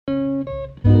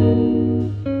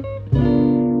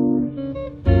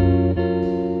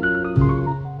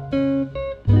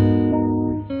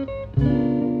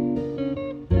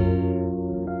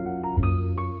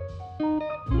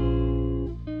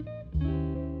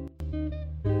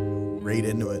right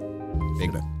into it.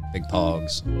 Big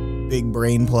pogs. Big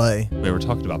brain play. We were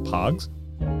talking about pogs.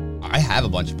 I have a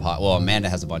bunch of pogs. Well, Amanda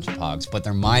has a bunch of pogs, but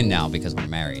they're mine now because we're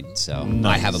married. So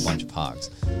I have a bunch of pogs.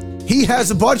 He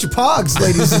has a bunch of pogs,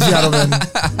 ladies and gentlemen.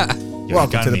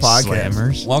 Welcome to the podcast.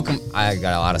 Slammers? Welcome. I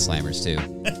got a lot of slammers too.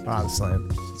 Slam.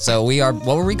 So we are.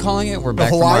 What were we calling it? We're back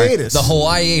the from Hawaii-atus. The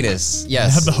Hawaii-atus.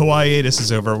 Yes. The Hawaii-atus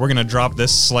is over. We're gonna drop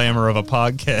this slammer of a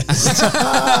podcast.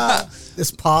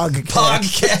 This podcast.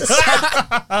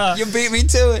 You beat me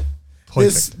to it.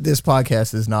 This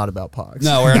podcast is not about pogs.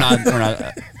 No, we're not. We're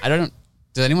not. I don't.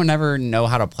 Does anyone ever know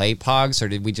how to play pogs, or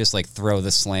did we just like throw the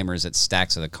slammers at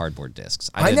stacks of the cardboard discs?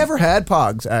 I never had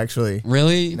pogs, actually.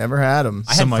 Really. Never had them.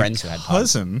 I had my friends who had pogs.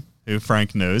 cousin, who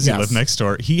Frank knows, Yes. he lived next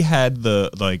door. He had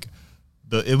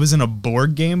it was in a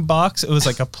board game box. It was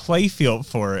like a play field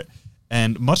for it.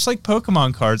 And much like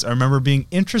Pokemon cards, I remember being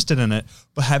interested in it,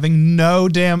 but having no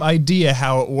damn idea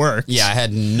how it worked. Yeah, I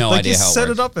had no idea how it worked. You set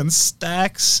it up in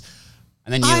stacks.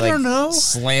 And then you I don't know.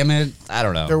 slam it. I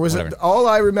don't know. There was Whatever. all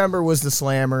I remember was the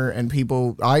slammer, and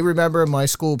people. I remember in my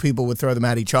school, people would throw them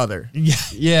at each other. Yeah.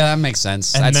 Yeah, that makes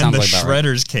sense. And that then sounds the like about right.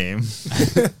 shredders came.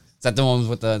 Is that the ones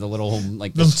with the little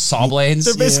like the saw blades?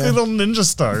 They're basically Yeah. little ninja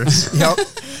stars. Yep.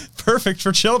 Perfect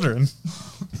for children.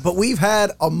 But we've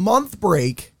had a month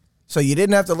break, so you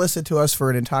didn't have to listen to us for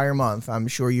an entire month. I'm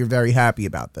sure you're very happy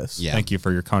about this. Yeah. Thank you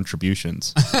for your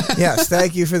contributions. Yes,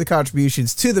 thank you for the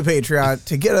contributions to the Patreon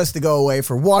to get us to go away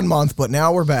for 1 month, but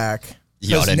now we're back.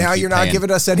 Y'all Because didn't now keep you're not paying.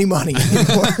 giving us any money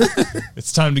anymore.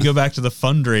 It's time to go back to the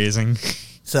fundraising.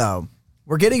 So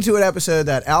we're getting to an episode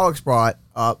that Alex brought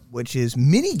up, which is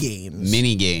mini games.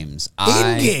 Mini games.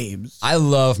 In games. I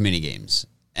love mini games,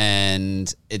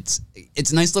 and it's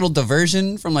a nice little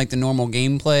diversion from like the normal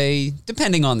gameplay.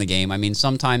 Depending on the game, I mean,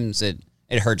 sometimes it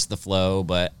hurts the flow,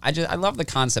 but I love the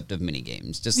concept of mini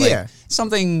games. Just like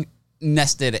something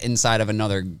nested inside of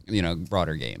another,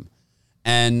 broader game.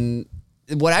 And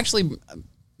what actually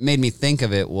made me think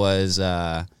of it was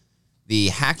the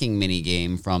hacking mini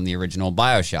game from the original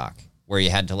BioShock, where you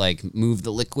had to like move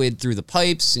the liquid through the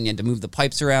pipes, and you had to move the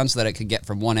pipes around so that it could get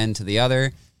from one end to the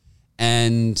other.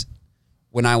 And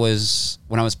when I was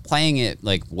playing it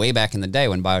like way back in the day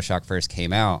when BioShock first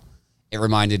came out, it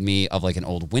reminded me of like an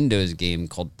old Windows game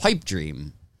called Pipe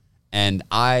Dream. And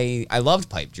I loved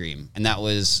Pipe Dream, and that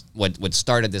was what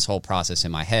started this whole process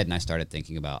in my head. And I started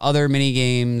thinking about other mini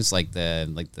games, like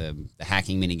the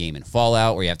hacking mini game in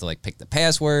Fallout, where you have to like pick the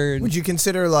password. Would you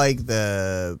consider like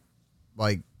the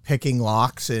picking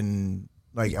locks in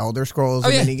like Elder Scrolls a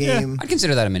mini game? I'd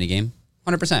consider that a mini game,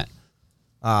 100%.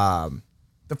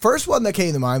 The first one that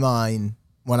came to my mind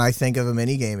when I think of a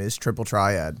mini game is Triple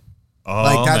Triad.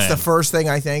 Oh, That's man. the first thing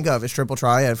I think of is Triple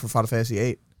Triad for Final Fantasy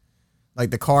VIII. Like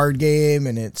the card game,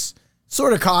 and it's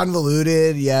sort of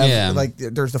convoluted. Like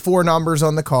there's the 4 numbers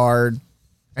on the card,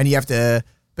 and you have to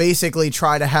basically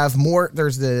try to have more.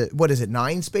 There's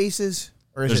 9 spaces?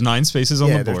 Or is There's it 9 spaces on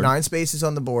the board. there's 9 spaces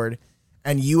on the board,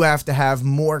 and you have to have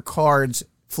more cards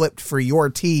flipped for your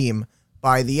team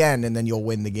by the end, and then you'll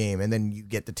win the game. And then you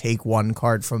get to take 1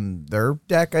 card from their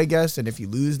deck, I guess, and if you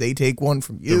lose, they take 1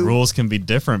 from you. The rules can be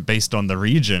different based on the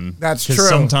region. That's 'Cause true.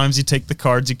 Sometimes you take the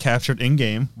cards you captured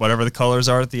in-game, whatever the colors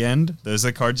are at the end, those are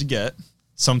the cards you get.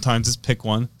 Sometimes it's pick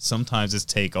one, sometimes it's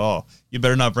take all. You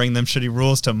better not bring them shitty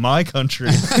rules to my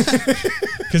country.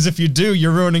 Because if you do,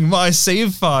 you're ruining my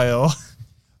save file.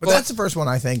 But that's the first one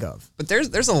I think of. But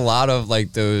there's a lot of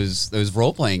like those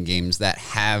role playing games that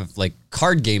have like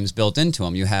card games built into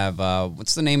them. You have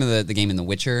what's the name of the game in The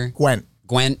Witcher?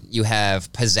 Gwent. You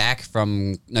have Pazaak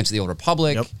from Knights of the Old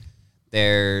Republic. Yep.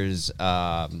 There's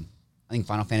I think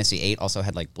Final Fantasy VIII also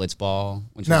had like Blitzball.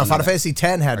 Which No, was Final another- Fantasy X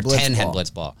had or Blitzball. 10 had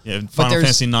Blitzball. Yeah, But Final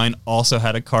there's- Fantasy IX also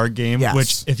had a card game, Yes.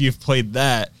 which if you've played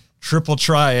that, Triple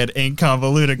Triad ain't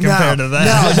convoluted compared to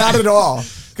that. No, not at all.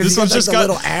 Because This one's just the got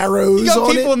little arrows You got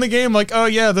on people it. in the game like, oh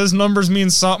yeah, those numbers mean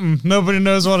something. Nobody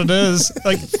knows what it is.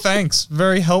 Like, thanks.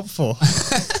 Very helpful.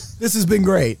 This has been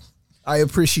great. I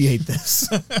appreciate this.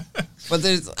 But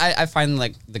I find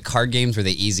like the card games were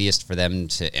the easiest for them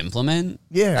to implement.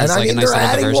 Yeah, As, and I like, a mean, nice they're little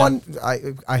adding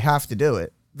diversion. one. I have to do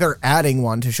it. They're adding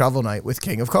one to Shovel Knight with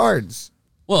King of Cards.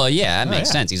 Well, yeah, that makes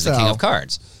sense. He's the king So- of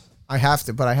cards. I have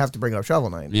to bring up Shovel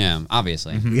Knight. Yeah,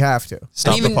 obviously. We have to.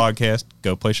 Stop even- the podcast.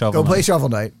 Go play Shovel Go play Knight. Shovel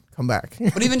Knight. Come back.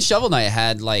 But even Shovel Knight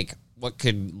had like what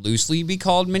could loosely be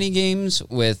called mini games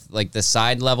with like the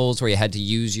side levels where you had to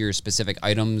use your specific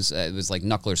items. It was like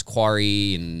Knuckler's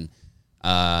Quarry, and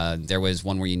there was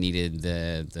one where you needed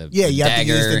the Yeah, you have to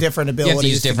dagger. use the different You have to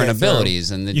abilities use to different get through.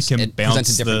 abilities, and You can it bounce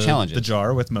presented different challenges. the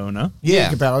jar with Mona. You Yeah.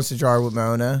 can balance the jar with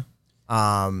Mona.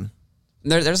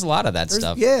 There's a lot of that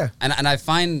stuff. yeah. and I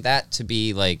find that to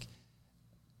be like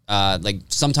like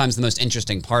sometimes the most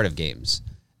interesting part of games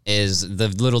is the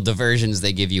little diversions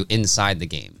they give you inside the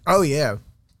game. Oh yeah.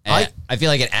 I feel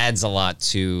like it adds a lot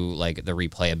to like the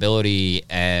replayability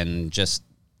and just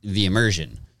the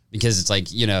immersion, because it's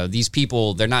like, you know, these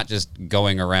people, they're not just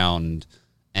going around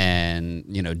and,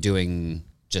 you know, doing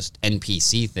just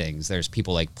NPC things. There's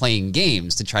people like playing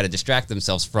games to try to distract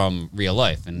themselves from real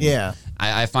life. And Yeah.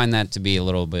 I find that to be a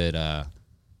little bit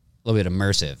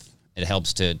immersive. It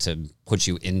helps to put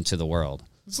you into the world.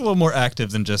 It's a little more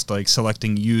active than just like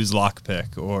selecting use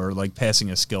lockpick or like passing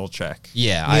a skill check.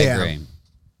 Yeah, I agree.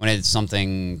 When it's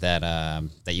something that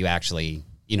that you actually,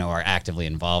 you know, are actively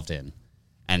involved in,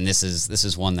 and this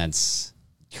is one that's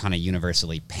kind of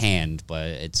universally panned, but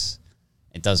it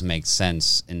does make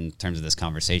sense in terms of this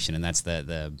conversation, and that's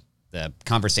the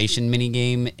conversation mini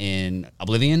game in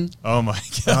Oblivion. Oh my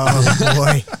god! Oh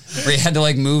boy! Where you had to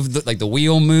like move, the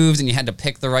wheel moves, and you had to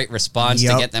pick the right response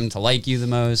to get them to like you the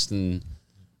most. And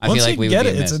I Once feel like you we get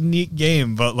would be it, it's a neat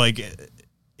game, but like.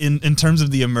 In terms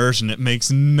of the immersion, it makes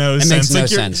no sense. Makes no like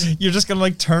sense. You're just gonna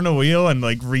like turn a wheel and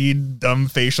like read dumb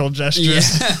facial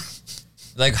gestures. Yeah.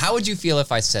 Like, how would you feel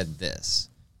if I said this?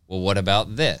 Well, what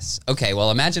about this? Okay, well,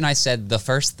 imagine I said the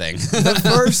first thing. The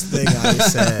first thing I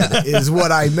said is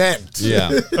what I meant.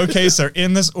 Yeah. Okay, sir.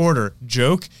 In this order: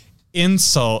 joke,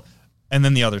 insult, and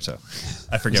then the other two.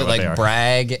 I forget Is it what like they are.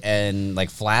 brag and like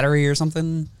flattery or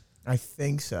something? I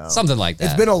think so. Something like that.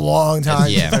 It's been a long time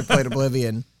Yeah. since I played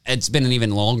Oblivion. It's been an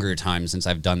even longer time since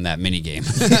I've done that mini game.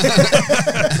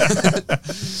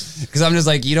 Because I'm just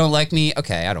like, you don't like me?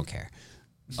 Okay, I don't care.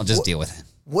 I'll just deal with it.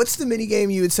 What's the mini game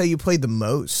you would say you played the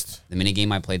most? The mini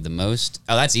game I played the most?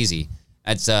 Oh, that's easy.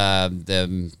 That's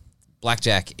the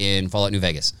blackjack in Fallout New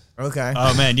Vegas. Okay.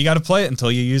 Oh man, you got to play it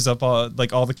until you use up all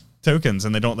the tokens,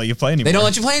 and they don't let you play anymore. They don't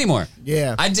let you play anymore.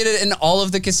 Yeah. I did it in all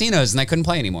of the casinos, and I couldn't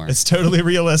play anymore. It's totally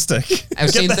realistic.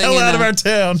 I've Get seen the thing hell in, out of our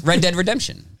town. Red Dead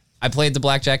Redemption. I played the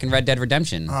blackjack in Red Dead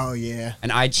Redemption. Oh yeah.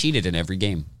 And I cheated in every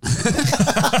game.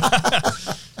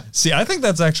 See, I think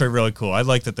that's actually really cool. I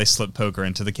like that they slipped poker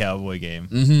into the cowboy game.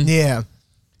 Mm-hmm. Yeah.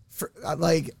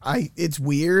 It's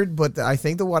weird, but I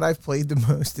think the one I've played the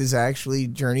most is actually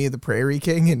Journey of the Prairie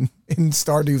King in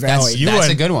Stardew Valley. That's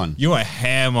a good one. You went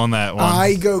ham on that one.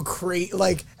 I go crazy.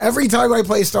 Like, every time I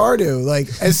play Stardew, like,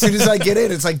 as soon as I get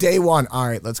in, it's like day one. All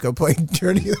right, let's go play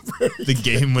Journey of the Prairie. The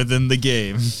game within the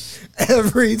game.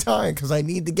 Every time, because I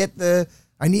need to get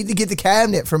the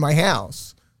cabinet for my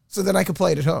house, so then I can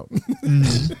play it at home.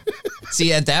 Mm-hmm.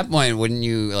 See, at that point, wouldn't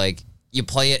you, like, you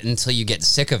play it until you get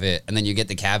sick of it, and then you get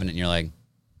the cabinet, and you're like,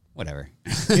 whatever.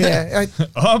 Yeah.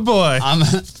 Oh boy.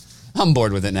 I'm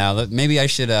bored with it now. Maybe I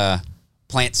should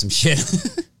plant some shit.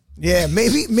 Yeah,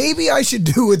 maybe I should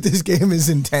do what this game is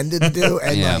intended to do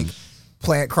and like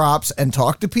plant crops and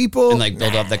talk to people And like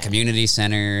build up the community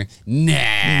center.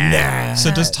 Nah.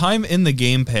 So does time in the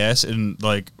game pass in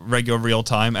like regular real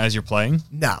time as you're playing?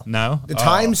 No. No? The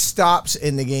time stops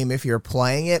in the game if you're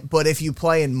playing it, but if you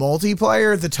play in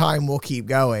multiplayer, the time will keep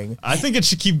going. I think it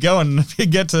should keep going. If you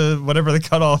get to whatever the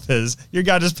cutoff is, your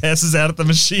guy just passes out at the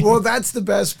machine. Well, that's the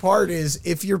best part is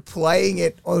if you're playing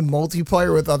it on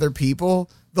multiplayer with other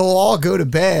people, they'll all go to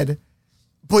bed,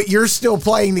 but you're still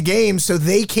playing the game, so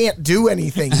they can't do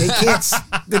anything. They can't.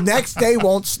 The next day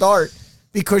won't start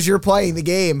because you're playing the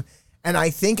game. And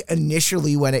I think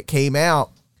initially when it came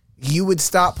out, you would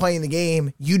stop playing the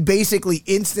game. You'd basically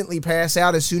instantly pass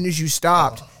out as soon as you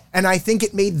stopped. And I think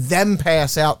it made them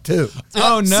pass out too.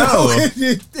 Oh, no. So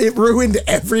it ruined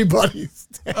everybody's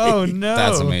day. Oh, no.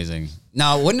 That's amazing.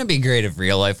 Now, wouldn't it be great if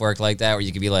real life worked like that, where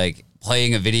you could be like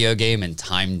playing a video game and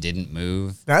time didn't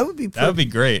move? That would be That would be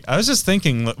great. I was just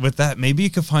thinking with that, maybe you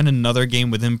could find another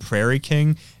game within Prairie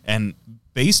King, and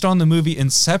based on the movie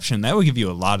Inception, that would give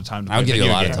you a lot of time to play That would give you a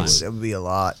video lot of games. time. That would be a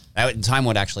lot. Time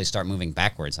would actually start moving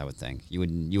backwards, I would think. You would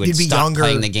You'd be stop younger.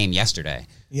 playing the game yesterday.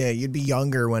 Yeah, you'd be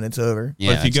younger when it's over.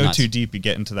 Yeah, But if you it's go nuts. too deep, you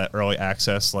get into that early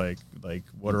access, like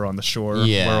Water on the Shore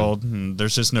Yeah. world, and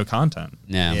there's just no content.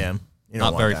 Yeah. Yeah. You don't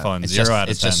Not want very that. fun. It's 0 just, out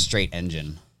of it's 10. just straight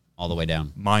engine all the way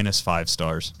down. -5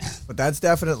 stars. But that's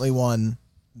definitely one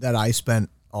that I spent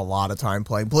a lot of time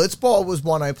playing. Blitzball was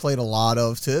one I played a lot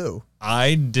of too.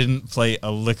 I didn't play a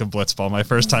lick of Blitzball my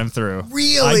first time through.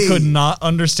 Really? I could not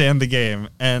understand the game.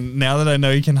 And now that I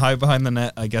know you can hide behind the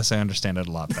net, I guess I understand it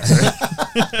a lot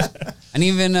better. And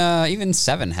even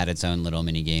 7 had its own little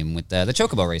mini game with the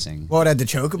chocobo racing. Well, it had the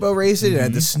chocobo racing, it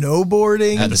had the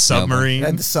snowboarding, And the submarine. it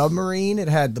had the submarine, it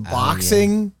had the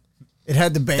boxing. It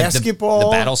had the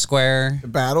basketball, the battle square, the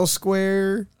battle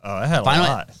square. Oh, I had a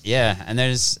lot. Yeah, and there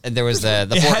was the It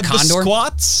Fort had the Condor.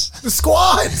 squats. The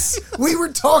squats. We were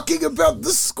talking about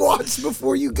the squats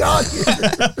before you got here.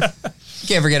 You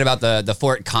can't forget about the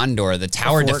Fort Condor, the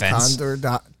tower Fort defense.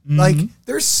 Condor. Like,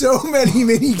 there's so many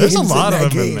mini games. There's a lot in of that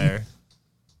them game. in there.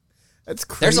 That's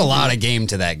crazy. There's a lot of game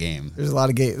to that game. There's a lot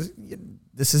of games.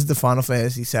 This is the Final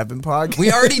Fantasy VII podcast.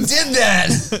 We already did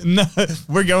that. No,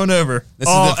 we're going over. This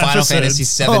all is the Final Fantasy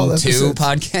episodes. VII 2 episodes.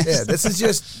 podcast. Yeah, this is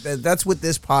just, that's what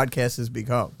this podcast has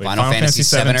become. Wait, Final Fantasy VII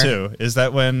 7 2. Is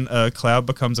that when Cloud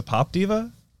becomes a pop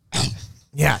diva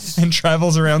Yes. and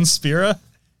travels around Spira?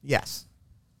 Yes.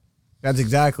 That's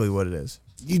exactly what it is.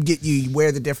 You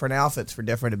wear the different outfits for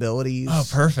different abilities. Oh,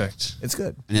 perfect. It's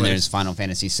good. And then there's Final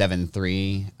Fantasy VII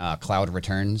 3, Cloud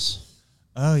Returns.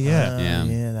 Oh, yeah. Yeah.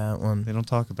 Yeah, that one. They don't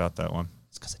talk about that one.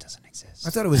 It's because it doesn't exist. I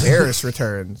thought it was Eris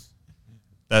Returns.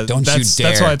 Don't you That's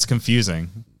dare. why it's confusing.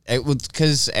 It was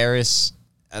because Eris,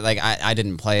 like I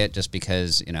didn't play it just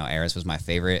because Eris was my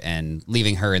favorite, and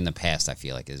leaving her in the past I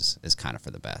feel like is kind of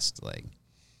for the best. Like,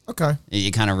 Okay.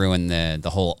 you kind of ruin the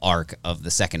whole arc of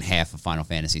the second half of Final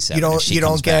Fantasy VII. You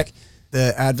don't get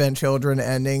the Advent Children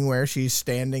ending where she's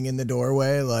standing in the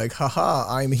doorway like, haha,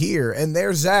 I'm here. And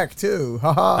there's Zack too.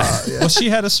 Haha. Yeah. Well, she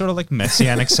had a sort of like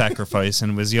messianic sacrifice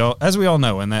and was, as we all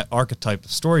know, in that archetype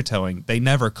of storytelling, they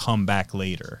never come back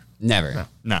later. Never.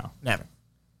 No. Never.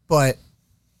 But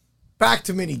back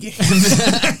to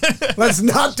minigames. Let's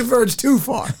not diverge too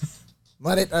far.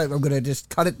 I'm going to just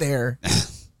cut it there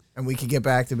and we can get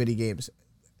back to minigames.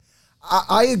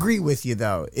 I agree with you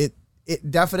though. It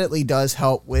definitely does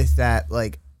help with that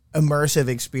like immersive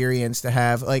experience to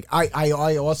have. Like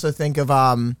I also think of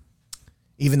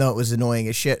even though it was annoying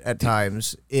as shit at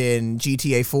times in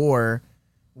GTA 4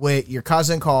 with your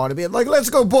cousin calling and being like, let's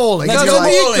go bowling. Let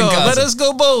cousin. us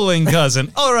go bowling,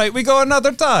 cousin. All right, we go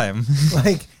another time.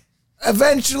 Like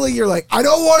eventually you're like, I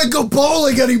don't want to go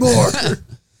bowling anymore.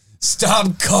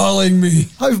 Stop calling me.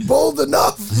 I've bowled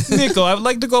enough. Nico, I would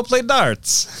like to go play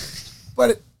darts.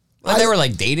 But Well, there were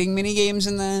like dating mini games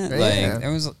in that. Yeah. Like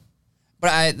there was,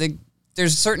 but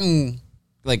there's certain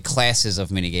like classes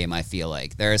of mini game. I feel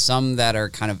like there are some that are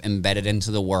kind of embedded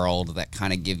into the world that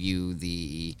kind of give you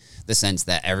the sense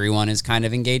that everyone is kind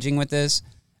of engaging with this,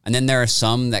 and then there are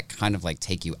some that kind of like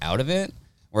take you out of it,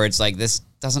 where it's like this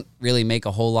doesn't really make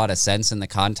a whole lot of sense in the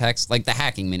context. Like the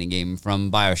hacking mini game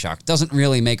from BioShock doesn't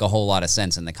really make a whole lot of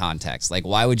sense in the context. Like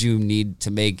why would you need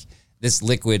to make this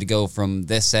liquid go from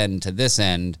this end to this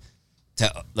end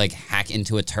to like hack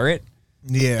into a turret?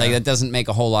 yeah. Like that doesn't make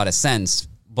a whole lot of sense,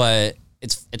 but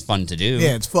it's fun to do.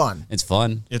 Yeah, it's fun. It's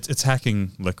fun. It's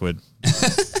hacking liquid.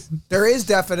 There is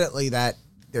definitely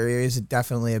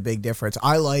a big difference.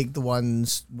 I like the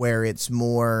ones where it's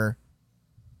more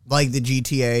like the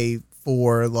GTA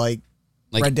 4, like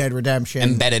Red Dead Redemption.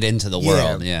 Embedded into the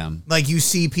world, yeah. Like you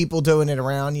see people doing it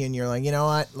around you and you're like, you know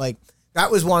what? Like that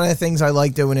was one of the things I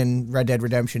liked doing in Red Dead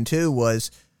Redemption 2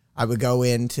 was I would go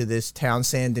into this town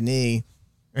Saint Denis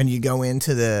and you go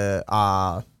into the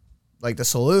like the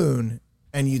saloon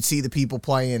and you'd see the people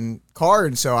playing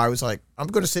cards. So I was like, I'm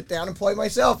going to sit down and play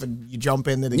myself. And you jump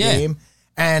into the game.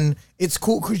 And it's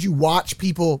cool because you watch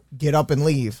people get up and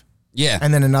leave. Yeah.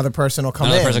 And then another person will come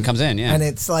in. Another person comes in, yeah. And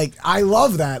it's like, I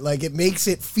love that. Like, it makes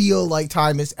it feel like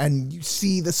time is, and you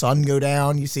see the sun go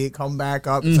down, you see it come back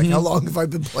up. It's like, how long have I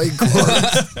been playing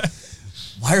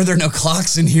cards? Why are there no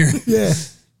clocks in here? Yeah.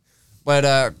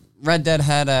 But Red Dead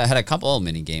had a couple of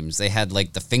mini games. They had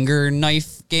like the finger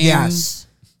knife game. Yes.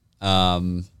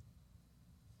 There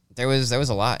was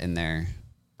a lot in there.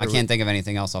 I can't think of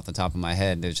anything else off the top of my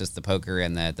head. There's just the poker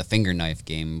and the finger knife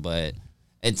game, but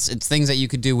it's things that you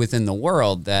could do within the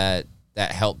world that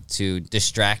help to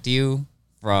distract you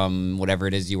from whatever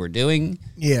it is you were doing.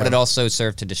 Yeah. But it also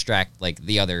served to distract like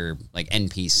the other like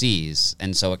NPCs,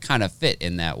 and so it kind of fit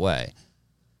in that way.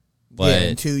 But yeah,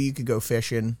 and two, you could go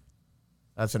fishing.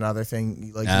 That's another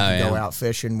thing. Like, you could go out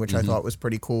fishing, which I thought was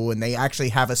pretty cool. And they actually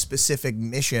have a specific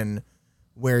mission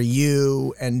where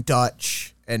you and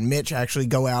Dutch and Mitch actually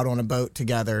go out on a boat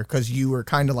together because you were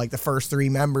kind of like the first three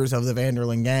members of the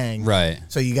Vanderlyn gang. Right.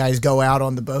 So you guys go out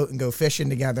on the boat and go fishing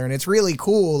together. And it's really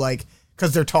cool, like,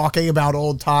 because they're talking about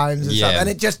old times and stuff. And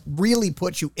it just really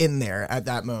puts you in there at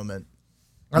that moment.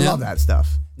 I love that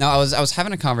stuff. No, I was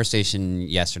having a conversation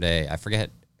yesterday. I forget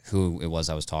who it was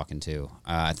I was talking to.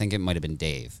 I think it might have been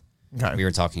Dave. Okay. We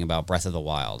were talking about Breath of the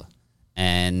Wild.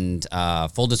 And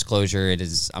full disclosure,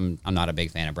 I'm not a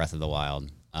big fan of Breath of the Wild.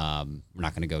 We're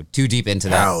not going to go too deep into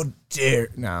that. How dare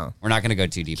no? We're not going to go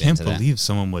too deep Can't into that. believe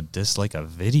someone would dislike a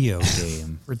video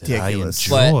game Ridiculous.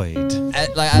 that I enjoyed.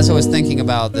 As I was thinking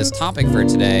about this topic for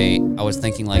today, I was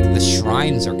thinking like the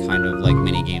shrines are kind of like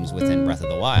mini games within Breath of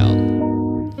the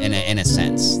Wild, in a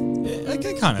sense. I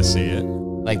can kind of see it.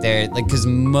 Like they're like, because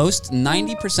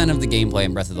 90% of the gameplay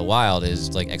in Breath of the Wild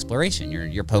is like exploration.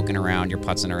 You're poking around, you're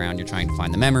putzing around, you're trying to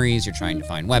find the memories, you're trying to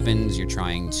find weapons, you're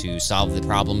trying to solve the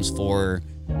problems for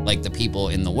like the people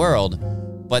in the world.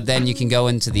 But then you can go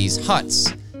into these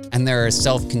huts, and there are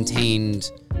self-contained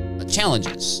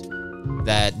challenges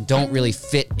that don't really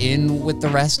fit in with the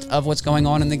rest of what's going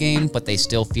on in the game, but they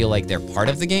still feel like they're part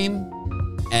of the game.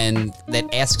 And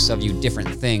that asks of you different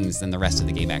things than the rest of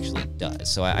the game actually does.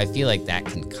 So I feel like that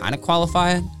can kind of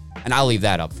qualify it, and I'll leave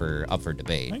that up for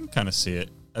debate. I can kind of see it.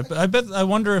 I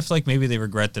wonder if like maybe they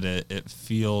regret that it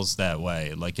feels that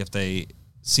way. Like if they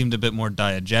seemed a bit more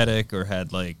diegetic or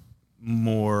had like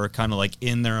more kind of like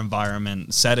in their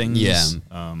environment settings. Yeah.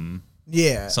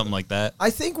 Yeah. Something like that. I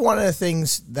think one of the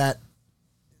things that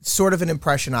sort of an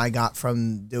impression I got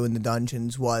from doing the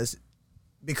dungeons was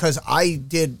because I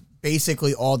did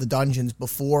basically all the dungeons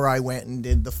before I went and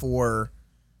did the 4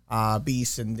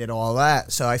 beasts and did all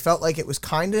that. So I felt like it was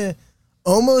kind of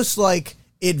almost like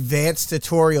advanced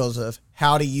tutorials of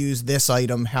how to use this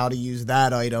item, how to use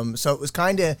that item. So it was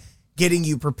kind of getting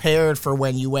you prepared for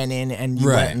when you went in and you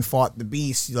went and fought the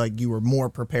beasts. Like you were more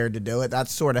prepared to do it.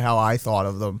 That's sort of how I thought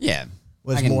of them. Yeah.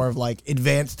 Was more of like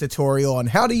advanced tutorial on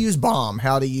how to use bomb,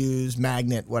 how to use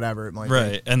magnet, whatever it might be.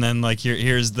 Right. And then like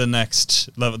here's the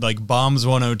next level, like bombs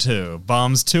 102,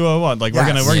 bombs 201. Like we're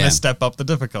gonna step up the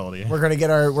difficulty. We're gonna get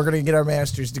our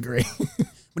master's degree.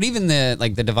 But even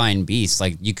the divine beasts,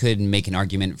 like you could make an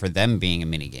argument for them being a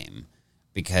mini game,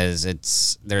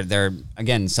 because they're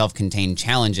again self-contained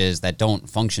challenges that don't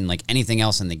function like anything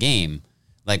else in the game.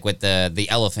 Like with the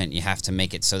elephant, you have to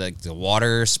make it so that the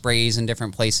water sprays in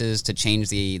different places to change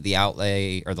the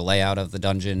outlay or the layout of the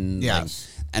dungeon.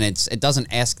 Yes. And it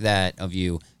doesn't ask that of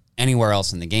you anywhere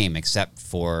else in the game except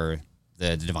for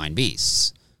the divine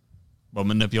beasts. Well,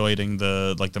 manipulating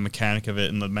the mechanic of it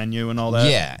in the menu and all that.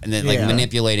 Yeah, and then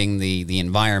manipulating the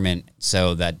environment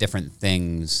so that different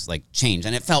things like change.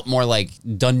 And it felt more like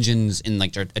dungeons in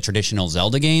like a traditional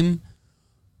Zelda game.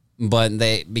 But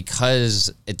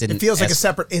because it didn't, it feels like a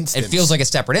separate instance. It feels like a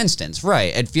separate instance,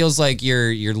 right? It feels like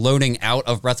you're loading out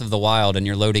of Breath of the Wild and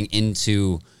you're loading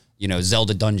into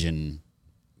Zelda dungeon.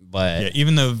 But yeah,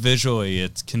 even though visually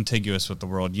it's contiguous with the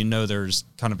world, there's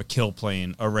kind of a kill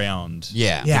plane around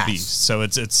the beast, so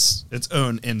it's its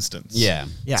own instance. Yeah,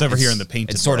 it's over here in the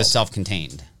painted. It's sort world. of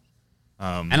self-contained,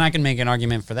 and I can make an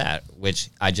argument for that, which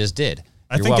I just did.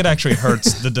 I think it actually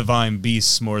hurts the divine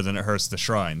beasts more than it hurts the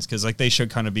shrines, because like they should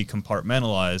kind of be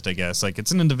compartmentalized, I guess. Like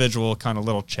it's an individual kind of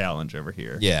little challenge over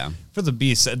here. Yeah. For the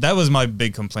beasts, that was my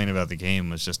big complaint about the game,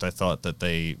 was just I thought that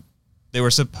they were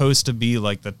supposed to be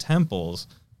like the temples,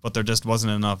 but there just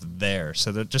wasn't enough there.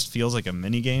 So that just feels like a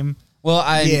mini game. Well,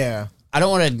 I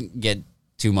don't want to get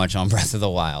too much on Breath of the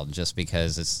Wild just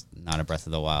because it's not a Breath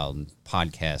of the Wild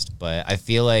podcast, but I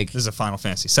feel like this is a Final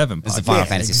Fantasy VII podcast. It's a Final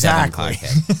Fantasy VII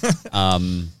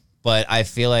podcast. But I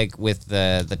feel like with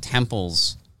the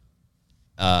temples,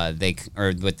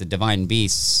 with the divine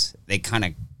beasts, they kind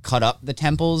of cut up the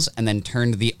temples and then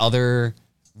turned the other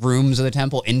rooms of the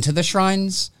temple into the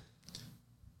shrines.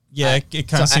 Yeah, it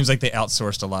kind of seems like they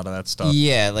outsourced a lot of that stuff.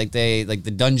 Yeah, like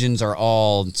the dungeons are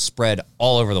all spread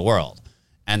all over the world,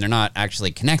 and they're not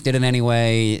actually connected in any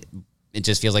way. It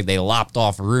just feels like they lopped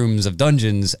off rooms of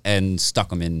dungeons and stuck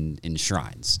them in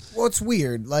shrines. Well, it's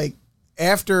weird. Like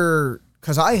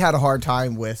because I had a hard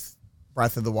time with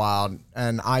Breath of the Wild,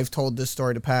 and I've told this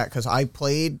story to Pat because I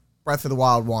played Breath of the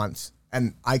Wild once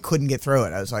and I couldn't get through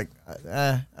it. I was like,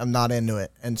 I'm not into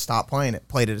it, and stopped playing it.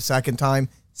 Played it a second time,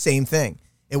 same thing.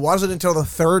 It wasn't until the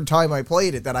third time I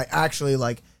played it that I actually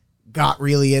got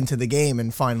really into the game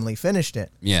and finally finished it.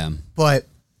 Yeah. But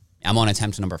I'm on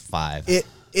attempt number 5.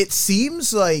 It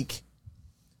seems like,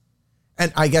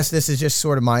 and I guess this is just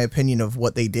sort of my opinion of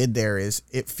what they did there, is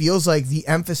it feels like the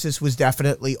emphasis was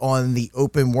definitely on the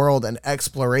open world and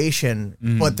exploration,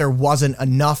 but there wasn't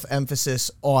enough emphasis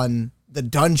on the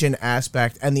dungeon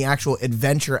aspect and the actual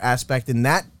adventure aspect in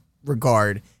that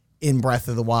regard in Breath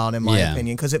of the Wild, in my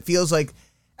opinion, because it feels like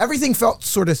everything felt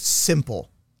sort of simple.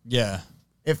 Yeah.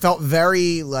 It felt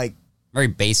very very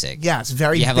basic. Yeah, it's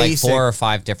very basic. You have like 4 or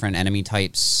 5 different enemy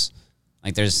types.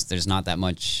 Like there's not that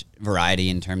much variety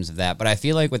in terms of that. But I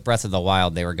feel like with Breath of the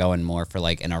Wild, they were going more for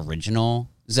like an original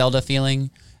Zelda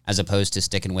feeling as opposed to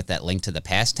sticking with that Link to the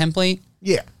Past template.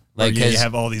 Yeah. Like, you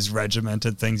have all these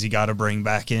regimented things you got to bring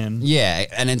back in. Yeah,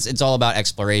 and it's all about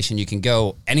exploration. You can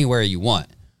go anywhere you want,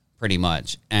 pretty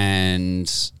much,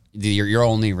 and your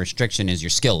only restriction is your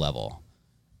skill level.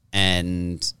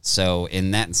 And so,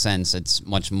 in that sense, it's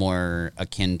much more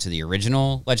akin to the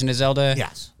original Legend of Zelda.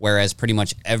 Yes. Whereas pretty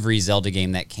much every Zelda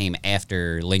game that came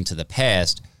after Link to the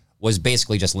Past was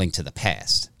basically just Link to the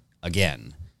Past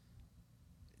again.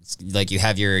 It's like you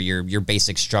have your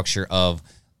basic structure of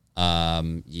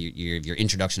your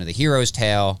introduction to the hero's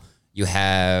tale. You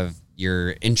have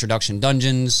your introduction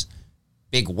dungeons,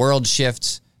 big world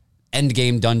shift, end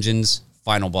game dungeons,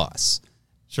 final boss.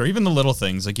 Sure, even the little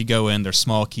things, like you go in, there's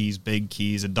small keys, big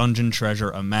keys, a dungeon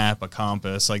treasure, a map, a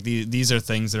compass. Like these are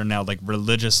things that are now like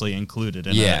religiously included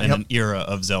in, an era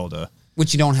of Zelda.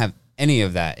 Which you don't have any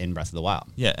of that in Breath of the Wild.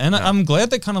 Yeah, and I'm glad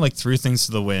they kind of like threw things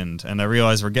to the wind, and I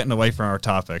realize we're getting away from our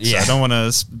topic, so Yeah. I don't want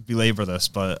to belabor this,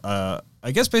 but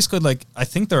I guess basically, like, I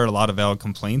think there are a lot of valid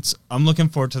complaints. I'm looking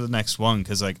forward to the next one,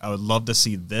 because like I would love to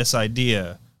see this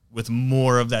idea with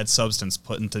more of that substance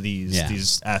put into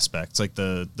these aspects, like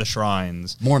the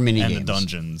shrines, More mini and games. the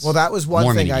dungeons. Well, that was one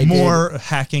More thing mini- I did. more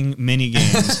hacking mini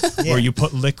games where you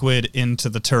put liquid into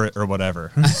the turret or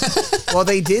whatever. Well,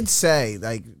 they did say,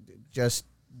 like, just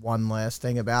one last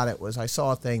thing about it was I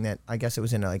saw a thing that I guess it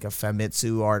was in like a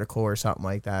Famitsu article or something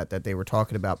like that they were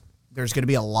talking about. There's going to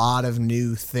be a lot of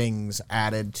new things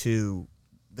added to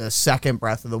the second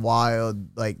Breath of the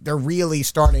Wild. Like, they're really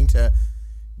starting to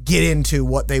get into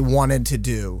what they wanted to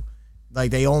do.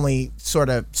 Like, they only sort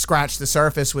of scratched the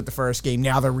surface with the first game.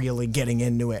 Now they're really getting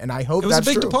into it, and I hope It was that's a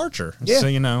big true. departure. Yeah. So,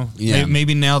 Yeah.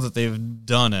 maybe now that they've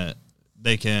done it,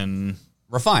 they can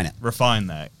Refine it. refine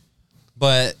that.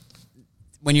 But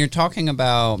when you're talking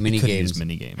about mini Could games, use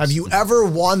mini games. Have you ever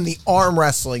won the arm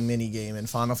wrestling mini game in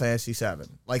Final Fantasy VII?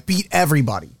 Like, beat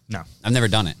everybody. No. I've never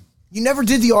done it. You never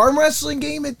did the arm wrestling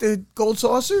game at the Gold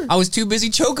Saucer? I was too busy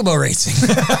chocobo racing.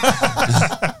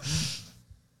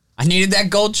 I needed that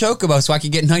gold chocobo so I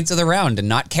could get Knights of the Round and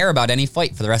not care about any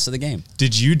fight for the rest of the game.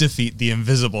 Did you defeat the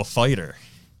invisible fighter?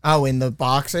 Oh, in the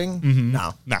boxing?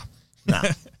 No. No. No.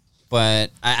 But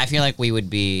I feel like we would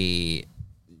be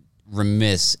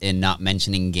remiss in not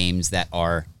mentioning games that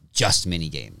are just mini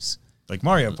games. Like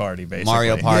Mario Party, basically.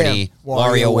 Mario Party, Yeah.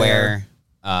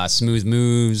 WarioWare, Smooth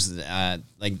Moves,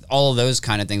 like all of those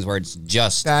kind of things where it's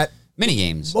just That mini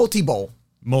games. multi-bowl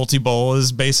Multi-Bowl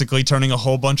is basically turning a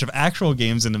whole bunch of actual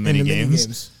games into in mini the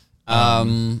games.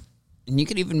 And you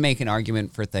could even make an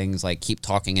argument for things like Keep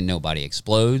Talking and Nobody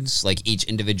Explodes. Like each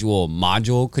individual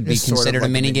module could be It's sort of considered like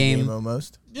a mini game.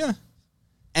 almost. Yeah.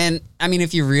 And I mean,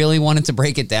 if you really wanted to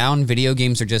break it down, video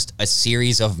games are just a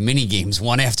series of mini games,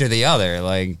 one after the other.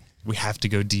 Like, We have to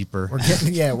go deeper.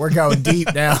 We're going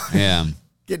deep now. yeah.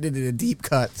 Getting into the deep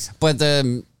cuts. But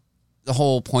the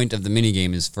whole point of the mini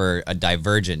game is for a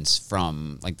divergence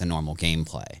from like the normal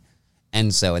gameplay.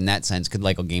 And so in that sense, could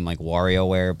like a game like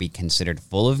WarioWare be considered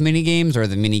full of mini games, or are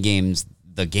the mini games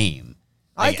the game?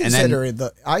 I Like, and then- consider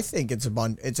it I think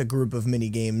it's a group of mini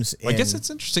games. I guess it's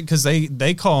interesting because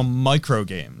they call them micro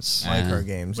games. micro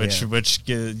games. Which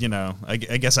I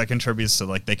guess that contributes to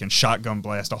like they can shotgun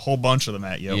blast a whole bunch of them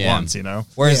at you at Yeah. once,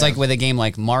 Whereas Yeah. like with a game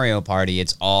like Mario Party,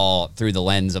 it's all through the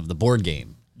lens of the board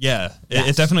game. Yeah,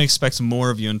 it definitely expects more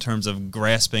of you in terms of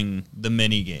grasping the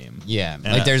mini game. Yeah, And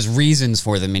like there's reasons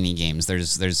for the mini games.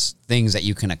 There's things that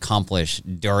you can accomplish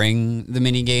during the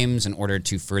mini games in order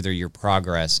to further your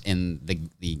progress in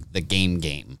the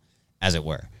game, as it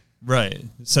were. Right.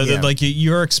 So Yeah. that like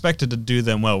you're expected to do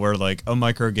them well. Where like a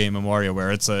micro game in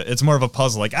WarioWare, it's more of a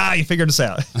puzzle. Like you figured this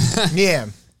out. Yeah.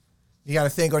 You got to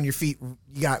think on your feet.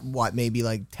 You got maybe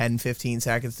like 10, 15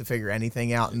 seconds to figure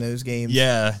anything out in those games.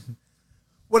 Yeah.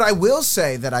 What I will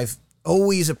say that I've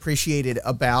always appreciated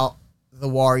about the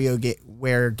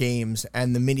WarioWare games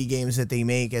and the mini games that they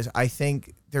make is I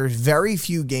think there's very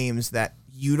few games that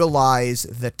utilize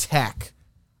the tech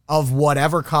of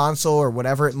whatever console or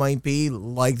whatever it might be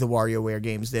like the WarioWare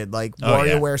games did. Like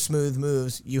WarioWare Smooth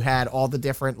Moves, you had all the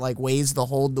different like ways to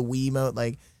hold the Wiimote.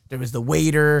 Like there was the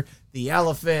waiter, the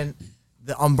elephant,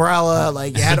 the umbrella,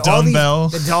 like you had The dumbbell.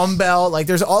 the dumbbell. Like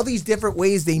there's all these different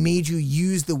ways they made you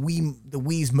use the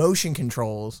Wii's motion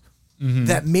controls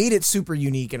that made it super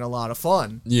unique and a lot of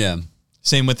fun. Yeah.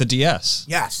 Same with the DS.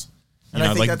 Yes. You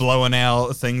know, like blowing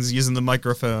out things using the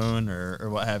microphone or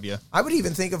what have you. I would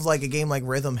even think of like a game like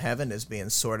Rhythm Heaven as being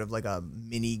sort of like a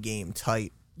mini game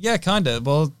type. Yeah, kind of.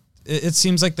 Well, it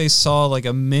seems like they saw like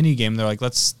a mini game. They're like,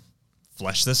 let's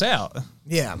flesh this out.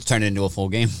 Yeah. Turn it into a full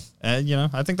game. And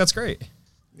I think that's great.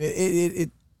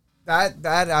 I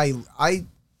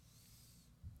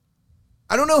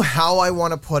don't know how I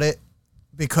want to put it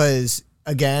because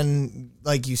again,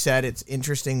 like you said, it's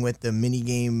interesting with the mini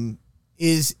game.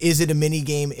 Is it a mini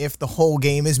game if the whole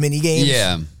game is mini games?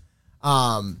 Yeah.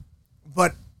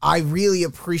 But I really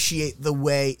appreciate the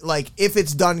way, like, if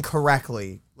it's done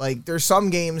correctly. Like, there's some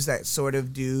games that sort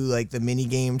of do like the mini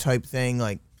game type thing,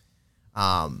 like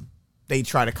they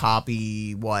try to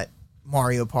copy what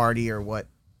Mario Party or what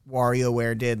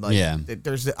WarioWare did. Like,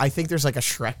 I think there's like a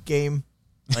Shrek game,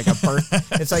 like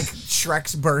it's like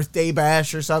Shrek's Birthday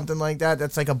Bash or something like that.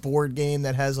 That's like a board game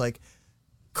that has like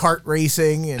kart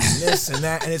racing and this and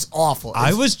that, and it's awful.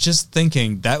 I was just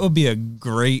thinking that would be a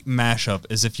great mashup,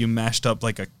 is if you mashed up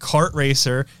like a kart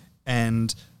racer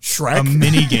and Shrek, a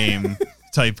mini game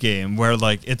type game where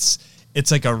like it's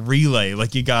like a relay,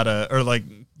 like you gotta, or like,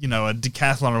 you know, a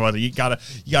decathlon or whatever. You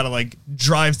gotta like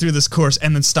drive through this course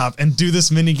and then stop and do this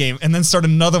mini game and then start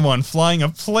another one flying a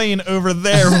plane over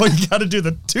there while you gotta do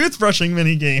the toothbrushing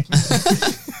mini game.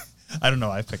 I don't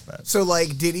know. I picked that. So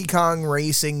like Diddy Kong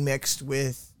Racing mixed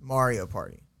with Mario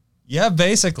Party. Yeah,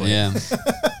 basically. Yeah.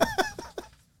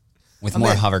 With more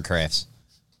hovercrafts.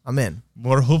 I'm in.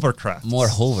 More hovercraft. More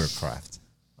hovercraft.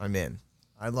 I'm in.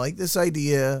 I like this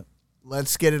idea.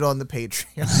 Let's get it on the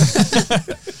Patreon.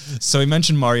 So we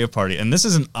mentioned Mario Party, and this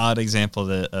is an odd example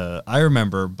that I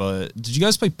remember, but did you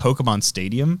guys play Pokemon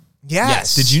Stadium?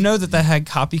 Yes. Did you know that had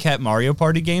copycat Mario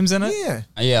Party games in it? Yeah.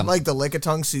 Yeah. Like the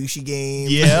Lickitung Sushi game.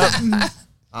 Yeah.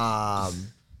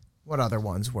 What other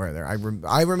ones were there?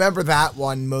 I remember that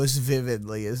one most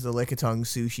vividly is the Lickitung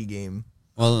Sushi game.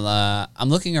 Well, I'm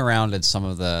looking around at some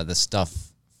of the stuff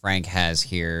Frank has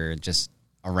here just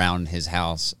around his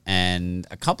house, and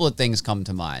a couple of things come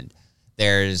to mind.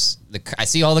 There's I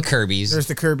see all the Kirby's. There's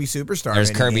the Kirby Superstar.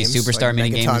 There's Kirby games, Superstar like mini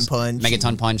games.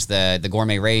 Megaton Punch, the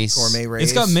Gourmet Race.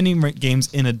 It's got mini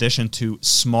games in addition to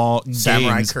small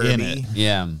Samurai games Kirby. in it.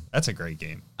 Yeah. That's a great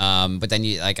game. But then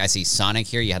I see Sonic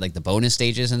here. You had like the bonus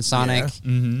stages in Sonic,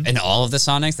 and all of the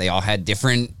Sonics, they all had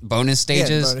different bonus stages.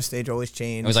 Yeah, the bonus stage always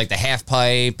changed. It was like the half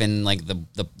pipe and like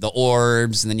the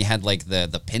orbs, and then you had like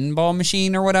the pinball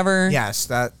machine or whatever. Yes,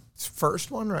 that first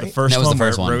one, right? The first That was one the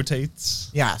first where it one. rotates.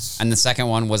 Yes. And the second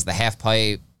one was the half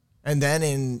pipe. And then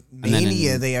in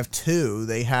Mania, they have two.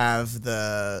 They have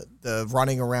the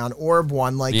running around orb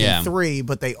one, like in 3,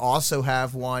 but they also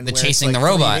have one The where chasing it's like the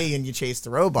robot. 3D and you chase the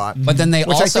robot. But then they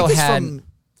which also I think had. is from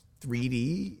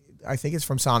 3D. I think it's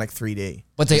from Sonic 3D.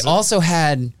 But they also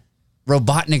had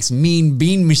Robotnik's Mean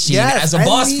Bean Machine Yes, as a and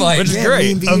boss fight. Which is Yeah, great.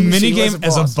 Mean Bean A mini Machine game was a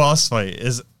as a boss. boss fight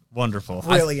is wonderful.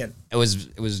 Brilliant. It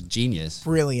was genius.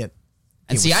 Brilliant.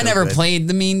 And It see, was I so never good. played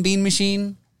the Mean Bean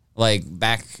Machine like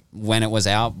back when it was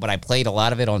out, but I played a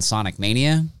lot of it on Sonic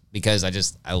Mania because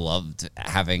I loved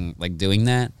having like doing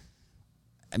that.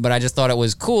 But I just thought it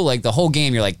was cool. Like the whole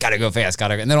game, you're like, gotta go fast,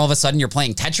 and then all of a sudden you're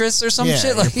playing Tetris or some Yeah,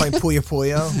 shit. you're Like, playing Puyo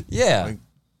Puyo. yeah, Like,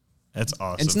 That's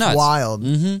awesome. it's nuts. wild.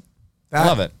 Mm-hmm. I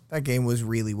love it. That game was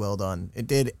really well done. It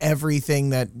did everything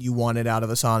that you wanted out of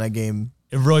a Sonic game.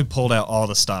 It really pulled out all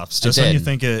the stops. Just It when you did.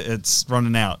 think it's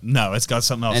running out. No, it's got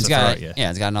something else And to throw at you.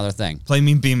 it's got another thing. Play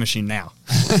Mean Bean Machine now.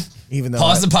 Even though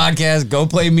Pause the podcast. Go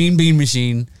play Mean Bean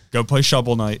Machine. Go play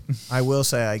Shovel Knight. I will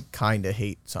say I kind of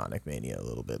hate Sonic Mania a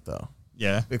little bit though,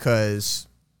 Yeah. because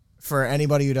for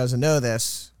anybody who doesn't know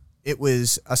this, it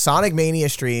was a Sonic Mania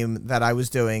stream that I was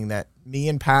doing that me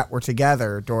and Pat were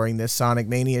together during this Sonic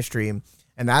Mania stream.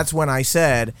 And that's when I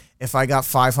said, if I got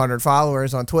 500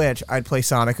 followers on Twitch, I'd play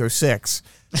Sonic 06.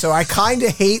 So I kind of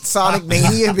hate Sonic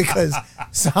Mania because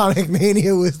Sonic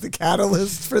Mania was the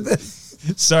catalyst for this.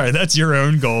 Sorry, that's your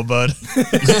own goal, bud.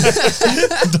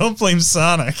 Don't blame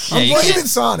Sonic. I'm you blaming can't-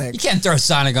 Sonic. You can't throw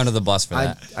Sonic under the bus for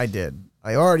that. I did.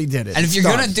 I already did it. And if It's you're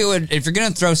done. gonna do it, if you're gonna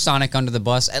throw Sonic under the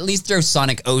bus, at least throw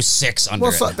Sonic 06 under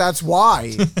Well, it. so that's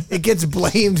why it gets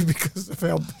blamed because of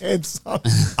how bad Sonic.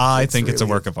 I think it's a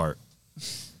really- work of art.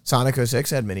 Sonic 06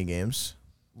 had mini games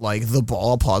like the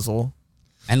ball puzzle.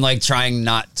 And like trying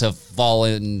not to fall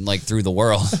in like through the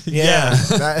world. Yeah.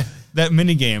 that, That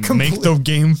minigame, make the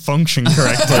game function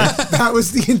correctly. that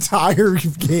was the entire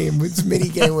game. Its mini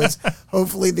game was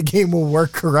hopefully the game will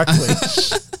work correctly.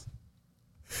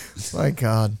 My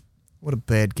God, what a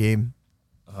bad game.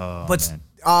 Oh, But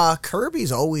man.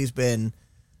 Kirby's always been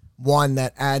one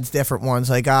that adds different ones.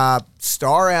 Like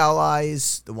Star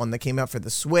Allies, the one that came out for the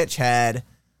Switch,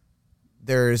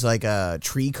 there's like a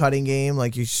tree cutting game.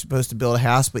 Like you're supposed to build a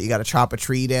house, but you got to chop a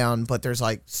tree down. But there's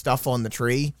like stuff on the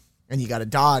tree, and you got to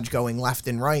dodge going left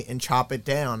and right and chop it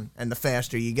down. And the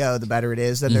faster you go, the better it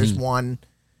is. Then there's one.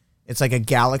 It's like a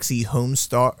Galaxy home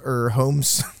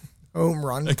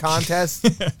run contest.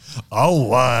 Oh,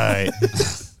 why?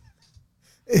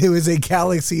 It was a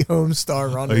Galaxy home star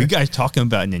runner. Are you guys talking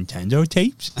about Nintendo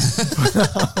tapes?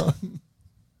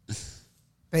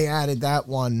 They added that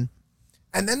one.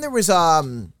 And then there was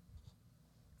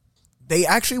they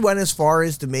actually went as far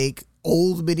as to make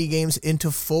old mini games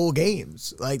into full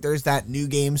games. Like there's that new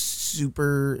game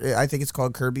I think it's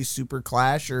called Kirby Super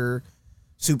Clash or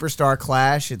Superstar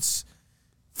Clash. It's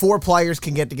 4 players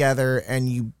can get together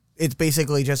and it's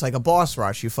basically just like a boss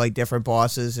rush. You fight different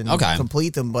bosses and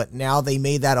complete them, but now they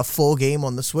made that a full game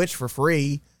on the Switch for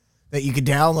free that you could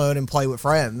download and play with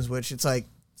friends, which it's like,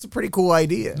 it's a pretty cool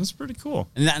idea. That's pretty cool.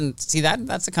 And that's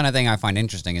the kind of thing I find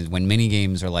interesting is when mini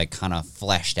games are like kind of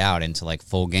fleshed out into like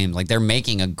full games. Like they're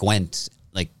making a Gwent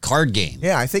like card game.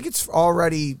 Yeah, I think it's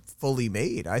already fully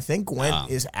made. I think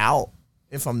Gwent is out,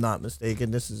 if I'm not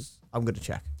mistaken. I'm going to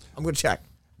check.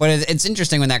 But it's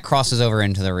interesting when that crosses over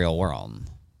into the real world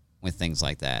with things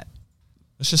like that.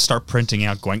 Let's just start printing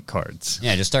out Gwent cards.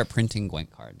 Yeah, just start printing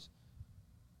Gwent cards.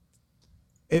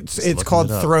 It's called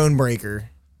Thronebreaker.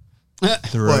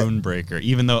 Thronebreaker,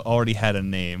 even though it already had a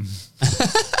name.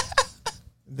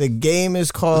 The game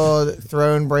is called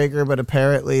Thronebreaker, but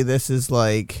apparently this is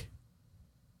like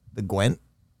the Gwent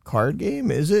card game,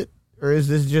 is it? Or is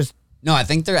this just... No, I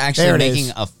think they're actually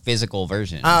making a physical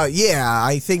version. Oh, yeah,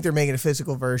 I think they're making a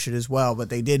physical version as well, but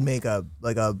they did make a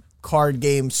card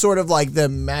game, sort of like the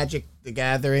Magic the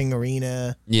Gathering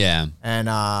Arena. Yeah. And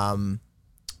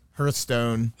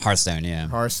Hearthstone, yeah.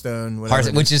 Hearthstone,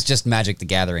 which is just Magic the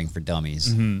Gathering for dummies.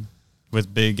 Mm-hmm.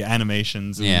 With big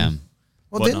animations. And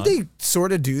well, didn't they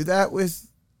sort of do that with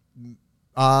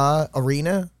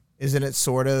Arena? Isn't it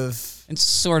sort of... It's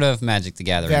sort of Magic the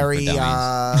Gathering very, for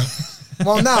dummies.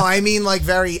 Well, no, I mean like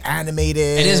very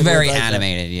animated. It is very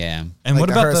animated, yeah. And like what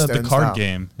about the card style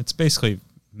game? It's basically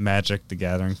Magic the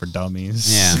Gathering for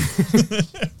dummies. Yeah.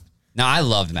 No, I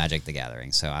loved Magic the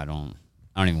Gathering, so I don't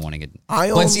even want to get...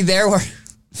 But see, there were...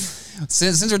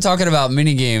 Since we're talking about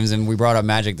mini games and we brought up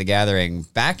Magic the Gathering,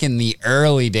 back in the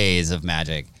early days of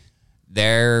Magic,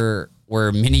 there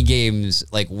were mini games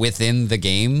like within the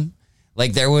game.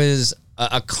 Like there was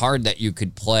a card that you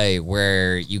could play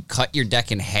where you cut your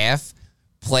deck in half,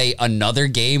 play another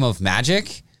game of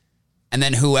Magic, and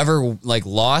then whoever like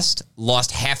lost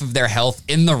half of their health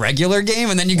in the regular game,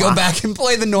 and then you go back and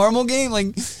play the normal game.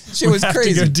 Like shit was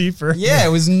crazy. To go deeper. Yeah, it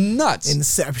was nuts.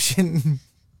 Inception.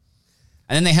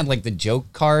 And then they had like the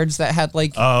joke cards that had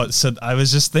like... Oh, so I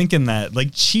was just thinking that.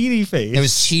 Like Cheaty Face. It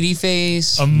was Cheaty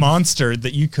Face. A monster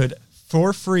that you could,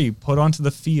 for free, put onto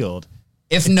the field.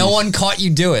 If no one caught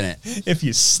you doing it. If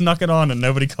you snuck it on and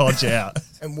nobody called you out.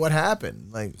 And what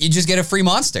happened? Like you just get a free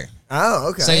monster.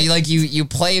 Oh, okay. So you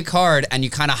play a card and you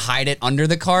kind of hide it under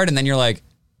the card, and then you're like,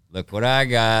 look what I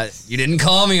got. You didn't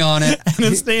call me on it. And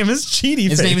his name is Cheaty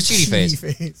Face. His name is Cheaty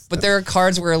Face. But there are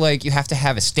cards where like you have to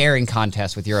have a staring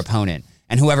contest with your opponent,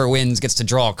 and whoever wins gets to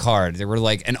draw a card. There were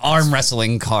like an arm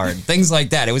wrestling card, things like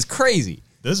that. It was crazy.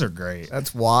 Those are great.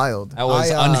 That's wild. That was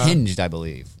Unhinged, I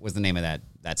believe, was the name of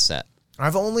that set.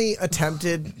 I've only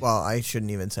attempted, well, I shouldn't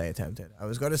even say attempted. I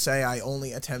was going to say I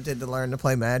only attempted to learn to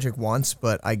play Magic once,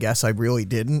 but I guess I really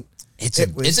didn't. It's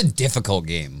a difficult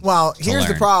game. Well, here's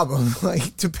the problem.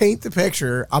 Like, to paint the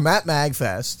picture, I'm at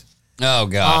MagFest. Oh,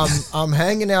 God. I'm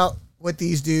hanging out with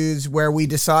these dudes where we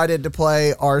decided to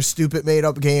play our stupid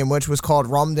made-up game, which was called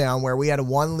Rum Down, where we had a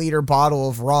 1-liter bottle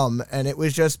of rum, and it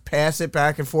was just pass it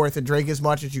back and forth and drink as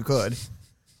much as you could.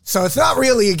 So it's not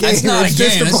really a game. It's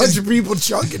just a bunch of people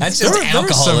chunking. That's just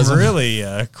alcoholism. There were some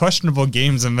really questionable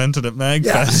games invented at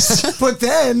MagFest. Yeah. But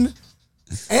then,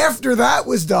 after that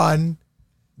was done,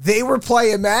 they were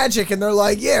playing Magic, and they're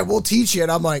like, yeah, we'll teach you.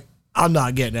 And I'm like, I'm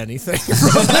not getting anything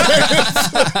from this.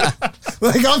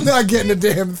 Like, I'm not getting a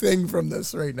damn thing from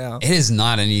this right now. It is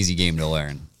not an easy game to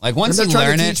learn. Like, once you learn it... They're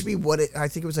trying to teach me what it... I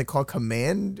think it was like called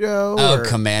Commando. Oh,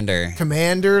 Commander.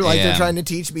 Commander. Like, they're trying to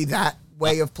teach me that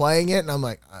way of playing it, and I'm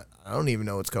like, I don't even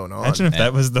know what's going on. Imagine if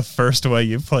that was the first way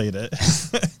you played it.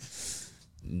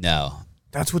 No.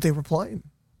 That's what they were playing.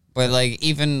 But like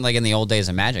even like in the old days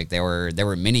of Magic, there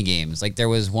were mini games. Like there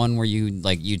was one where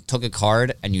you took a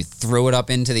card and you threw it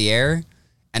up into the air,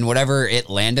 and whatever it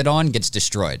landed on gets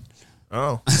destroyed.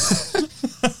 Oh.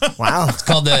 Wow. It's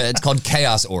called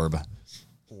Chaos Orb.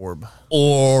 Orb.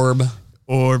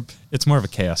 It's more of a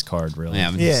chaos card, really.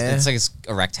 Yeah. It's like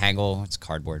a rectangle. It's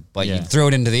cardboard. But you throw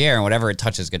it into the air, and whatever it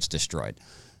touches gets destroyed.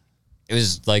 It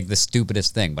was like the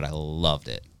stupidest thing, but I loved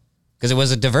it. Because it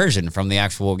was a diversion from the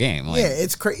actual game. Like, yeah,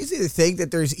 it's crazy to think that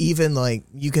there's even, like,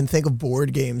 you can think of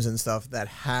board games and stuff that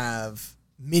have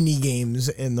mini games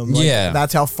in them. Like, yeah.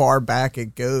 That's how far back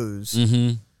it goes.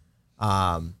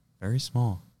 Mm-hmm. Very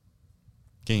small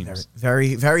games.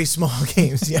 Very, very small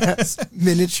games, yes.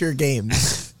 Miniature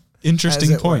games.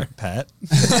 Interesting point, Pat.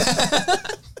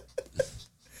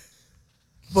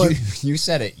 But you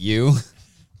said it, you.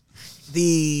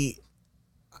 I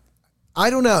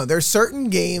don't know. There's certain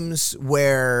games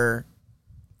where,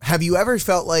 have you ever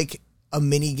felt like a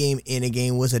mini game in a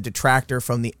game was a detractor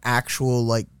from the actual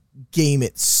like game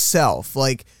itself?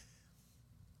 Like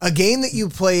a game that you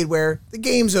played where the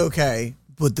game's okay,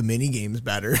 but the mini game's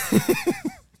better.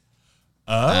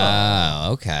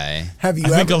 Oh, okay. Have you I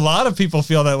think a lot of people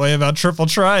feel that way about Triple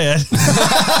Triad.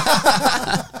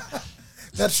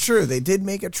 That's true. They did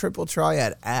make a Triple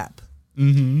Triad app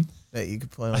that you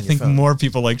could play on I your think phone. more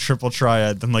people like Triple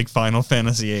Triad than like Final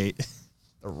Fantasy VIII.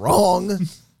 They're wrong,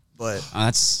 but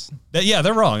Yeah,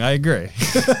 they're wrong. I agree.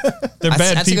 They're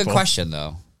bad that's people. a good question,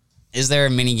 though. Is there a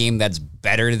mini game that's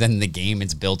better than the game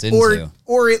it's built into?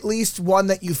 or at least one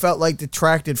that you felt like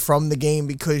detracted from the game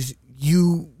because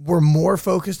you were more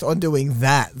focused on doing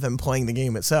that than playing the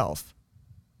game itself?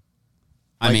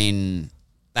 I mean,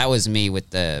 that was me with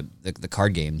the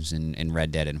card games in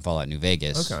Red Dead and Fallout New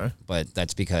Vegas. Okay. But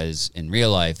that's because in real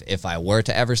life, if I were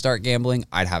to ever start gambling,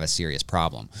 I'd have a serious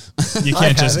problem. You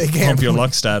can't just have a pump your gambling.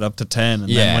 luck stat up to 10 and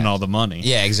Yeah. then win all the money.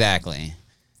 Yeah, exactly.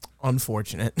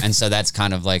 Unfortunate. And so that's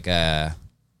kind of like a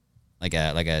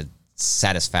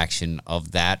satisfaction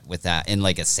of that with that in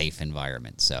like a safe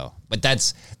environment. So, but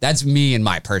that's me and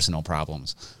my personal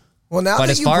problems. Well, now But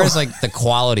that as you far brought- as like the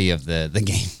quality of the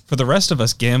game, For the rest of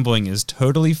us, gambling is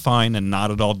totally fine and not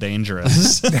at all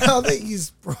dangerous. now that you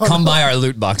brought come up, by our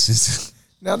loot boxes.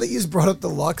 now that you brought up the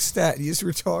luck stat, you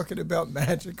were talking about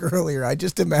Magic earlier. I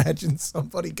just imagined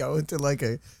somebody going to like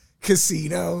a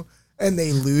casino and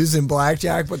they lose in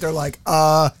blackjack, but they're like,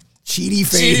 cheaty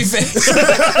face.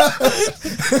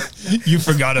 You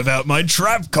forgot about my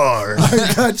trap card. I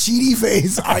got cheaty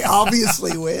face. I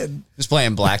obviously win. Just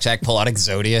playing blackjack, pull out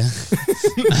Exodia.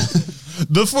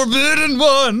 The forbidden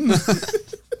one.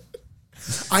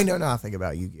 I know nothing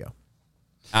about Yu-Gi-Oh.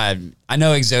 I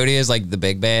know Exodia is like the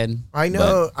big bad. I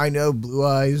know Blue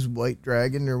Eyes White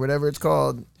Dragon or whatever it's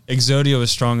called. Exodia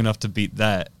was strong enough to beat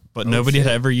that, but nobody had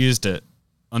ever used it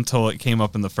until it came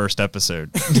up in the first episode.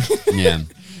 Yeah.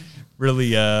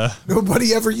 Really,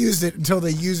 Nobody ever used it until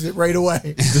they used it right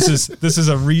away. this is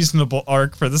a reasonable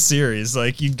arc for the series.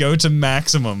 Like, you go to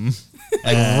maximum.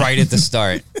 Like right at the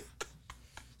start.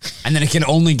 And then it can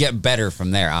only get better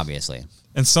from there, obviously.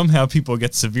 And somehow people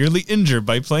get severely injured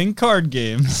by playing card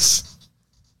games.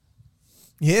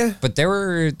 Yeah. But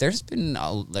there's been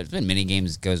mini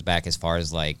games goes back as far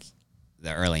as like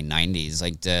the early 90s,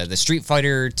 like the Street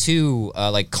Fighter 2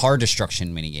 like car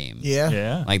destruction mini game. Yeah.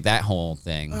 Yeah. Like that whole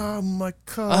thing. Oh my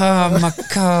car. Oh, my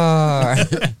car.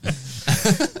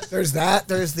 There's that.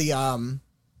 There's the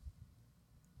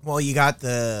well, you got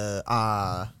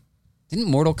the Didn't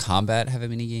Mortal Kombat have a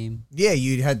mini game? yeah,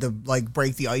 you had to like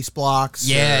break the ice blocks.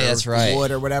 Yeah, or that's right.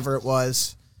 Wood or whatever it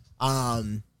was.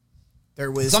 There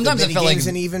was Sometimes the it mini felt like- games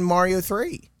in even Mario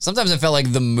 3. Sometimes it felt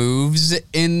like the moves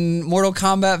in Mortal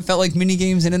Kombat felt like mini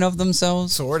games in and of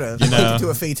themselves. Sort of. You know. Like to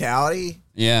a fatality.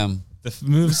 Yeah. The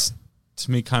moves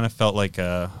to me kind of felt like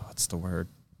what's the word?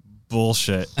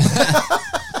 Bullshit.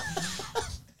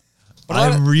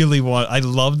 I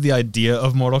loved the idea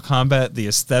of Mortal Kombat. The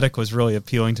aesthetic was really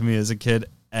appealing to me as a kid,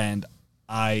 and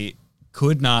I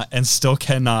could not and still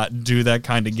cannot do that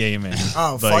kind of gaming.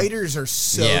 Oh, Like, fighters are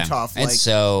so Yeah, tough. it's Like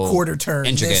so quarter turn,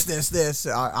 intricate. this.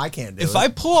 I can't do it. If I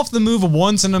pull off the move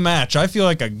once in a match, I feel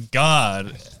like a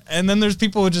god. And then there's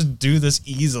people who just do this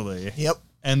easily. Yep.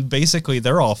 And basically,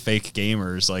 they're all fake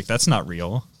gamers. Like, that's not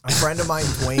real. A friend of mine,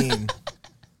 Dwayne,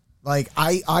 like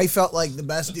I felt like the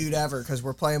best dude ever because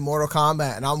we're playing Mortal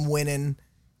Kombat and I'm winning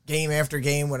game after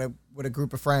game with a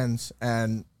group of friends,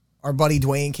 and our buddy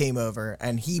Dwayne came over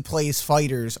and he plays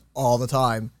fighters all the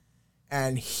time,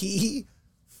 and he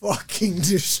fucking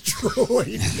destroyed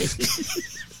me.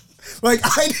 Like,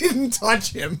 I didn't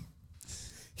touch him.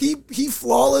 He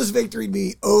flawless victoried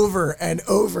me over and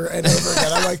over and over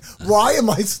again. I'm like, why am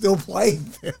I still playing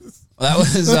this? Well, that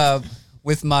was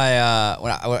with my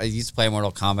when I used to play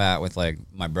Mortal Kombat with like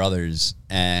my brothers,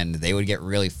 and they would get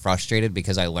really frustrated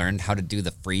because I learned how to do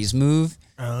the freeze move,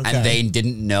 Okay. and they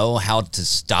didn't know how to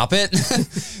stop it.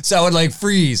 So I would like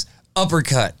freeze,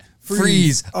 uppercut,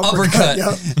 freeze, uppercut,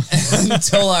 Yep.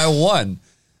 until I won.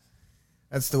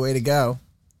 That's the way to go.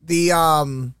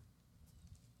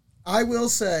 I will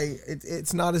say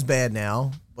it's not as bad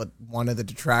now, but one of the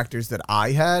detractors that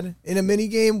I had in a mini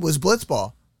game was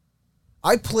Blitzball.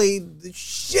 I played the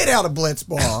shit out of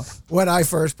Blitzball when I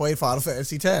first played Final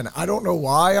Fantasy X. I don't know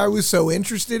why I was so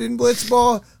interested in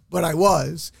Blitzball, but I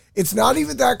was. It's not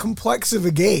even that complex of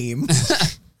a game.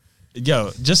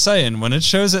 Yo, just saying, when it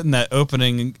shows it in that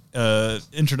opening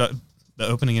the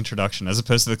opening introduction as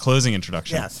opposed to the closing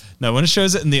introduction. Yes. No, when it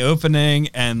shows it in the opening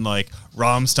and like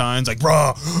Rammstein's like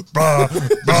brah, brah,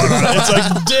 brah, it's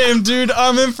like, damn, dude,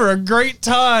 I'm in for a great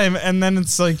time. And then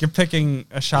it's like you're picking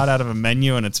a shot out of a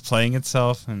menu and it's playing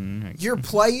itself. And you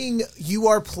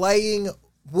are playing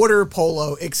water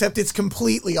polo, except it's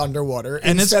completely underwater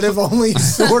And instead of only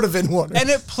sort of in water. and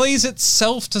it plays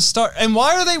itself to start. And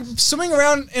why are they swimming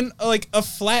around in like a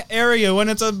flat area when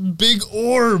it's a big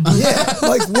orb? Yeah,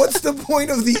 like what's the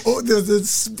point of the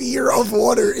sphere of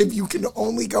water if you can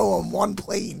only go on one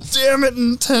plane? Damn it,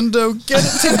 Nintendo, get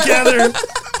it together.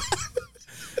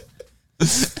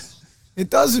 It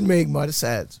doesn't make much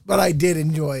sense, but I did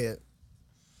enjoy it.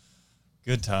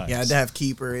 Good times. Yeah, to have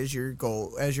Keeper as your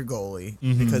goalie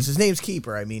because his name's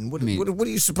Keeper. I mean, what are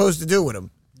you supposed to do with him?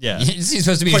 Yeah. Is he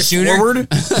supposed to be a Play shooter? forward?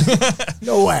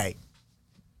 No way.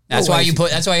 That's No why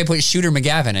way. you put Shooter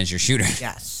McGavin as your shooter.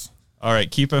 Yes. All right,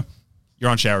 Keepa, you're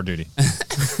on shower duty.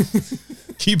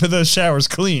 Keep those showers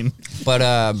clean.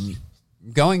 But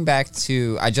going back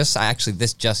to,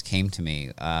 this just came to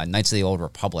me. Knights of the Old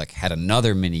Republic had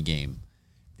another mini game.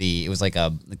 It was like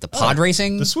the pod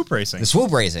racing, The swoop racing. the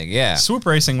swoop racing. Yeah, Swoop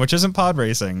racing, which isn't pod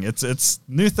racing. It's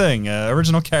new thing.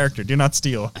 Original character. Do not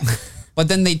steal. but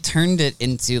then they turned it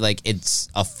into like it's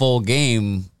a full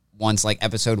game once like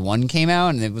episode 1 came out,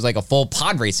 and it was like a full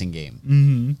pod racing game.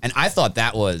 Mm-hmm. And I thought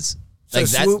that was So like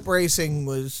swoop racing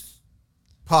was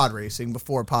pod racing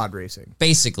before pod racing.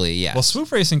 basically, yeah. Well,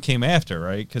 swoop racing came after,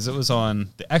 right? Because it was on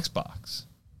the Xbox.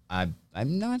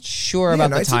 I'm not sure about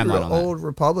the Knights of timeline on that. Old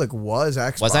Republic was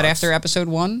Xbox. Was that after episode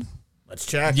 1? Let's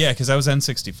check. Yeah, because that was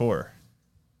N64.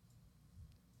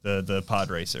 The pod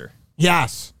racer.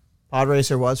 Yes. Pod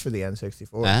Racer was for the N64.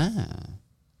 Ah,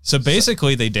 So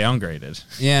basically, they downgraded.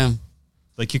 yeah.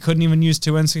 Like, you couldn't even use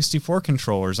 2 N64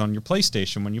 controllers on your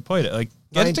PlayStation when you played it. Like,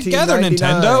 get it together,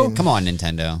 1999. Nintendo. Come on,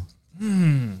 Nintendo.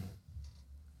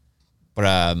 But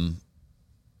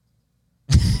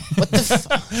what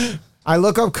the? I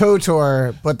look up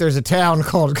KOTOR, but there's a town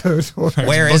called KOTOR.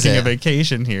 Where is Booking a it?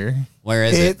 vacation here. Where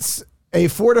is it? It's a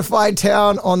fortified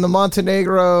town on the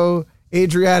Montenegro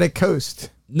Adriatic coast.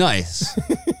 Nice.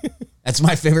 That's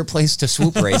my favorite place to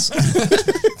swoop race.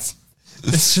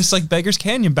 It's just like Beggar's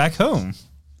Canyon back home.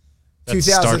 That's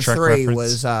a Star Trek 2003 reference.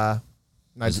 was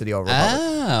Knights of the Old Republic.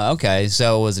 Ah, okay.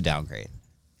 So it was a downgrade.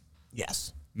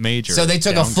 Yes. Major. So they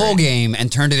took a full downgrade. game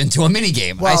and turned it into a mini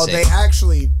game. I Well, see. they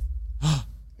actually.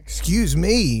 Excuse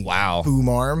me. Wow. Boom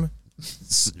arm.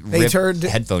 Rip turned-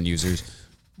 headphone users.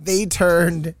 They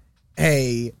turned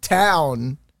a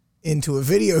town into a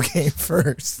video game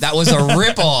first. That was a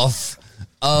ripoff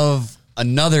of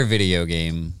another video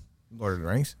game, Lord of the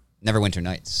Rings. Neverwinter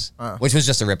Nights, which was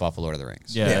just a ripoff of Lord of the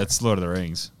Rings. Yeah, it's Lord of the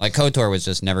Rings. Like KOTOR was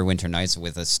just Neverwinter Nights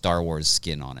with a Star Wars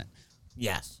skin on it.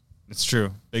 Yes. It's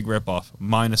true. Big ripoff.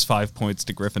 -5 points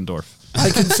to Gryffindor. I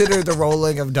consider the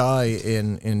rolling of die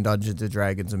in Dungeons &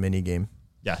 Dragons a minigame.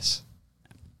 Yes.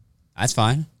 That's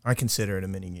fine. I consider it a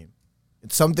minigame.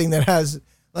 It's something that has,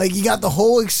 like, you got the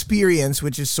whole experience,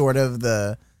 which is sort of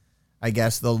the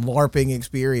LARPing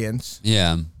experience.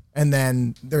 Yeah. And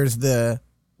then there's the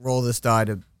roll this die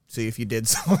to see if you did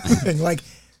something. Like,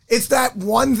 it's that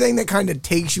one thing that kind of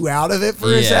takes you out of it for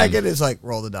a Yeah. second. It's like,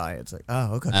 roll the die. It's like,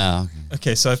 oh, okay. Oh, okay.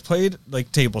 Okay, so I've played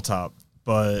like tabletop,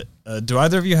 but do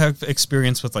either of you have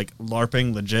experience with like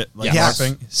LARPing, legit like Yes.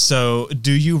 LARPing? So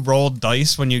do you roll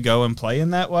dice when you go and play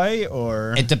in that way,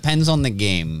 or It depends on the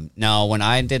game. No, when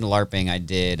I did LARPing, I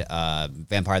did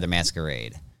Vampire the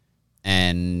Masquerade.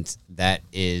 And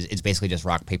it's basically just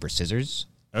rock, paper, scissors.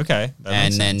 okay? That And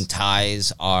makes then sense.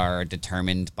 ties are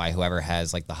determined by whoever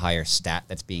has like the higher stat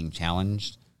that's being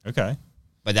challenged. Okay.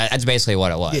 But that's basically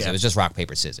what it was. Yeah. It was just rock,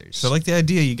 paper, scissors. So like the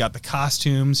idea, you got the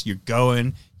costumes, you're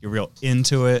going, you're real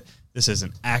into it. This is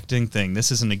an acting thing.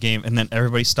 This isn't a game. And then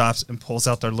everybody stops and pulls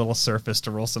out their little surface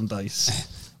to roll some dice.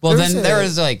 well, there's then a- there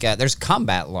is like there's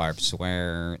combat LARPs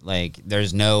where like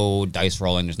there's no dice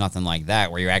rolling, there's nothing like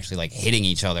that, where you're actually like hitting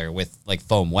each other with like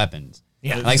foam weapons.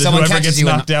 Yeah. Like someone Whoever catches gets you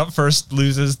in knocked out first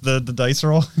loses the dice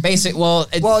roll. basic. Well,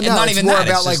 it's Well, no, not it's even more that.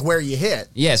 about It's like just- where you hit.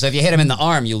 yeah. So if you hit him in the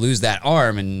arm, you lose that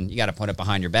arm, and you got to put it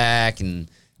behind your back, and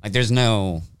like there's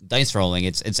no dice rolling.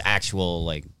 It's actual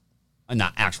like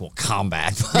not actual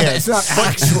combat. But Yeah, it's not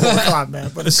actual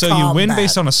combat, but it's So you win combat.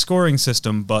 based on a scoring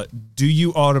system, but do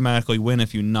you automatically win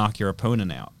if you knock your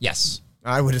opponent out? yes.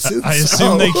 I would assume. I so.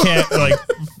 assume they can't like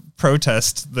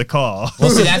protest the call. Well,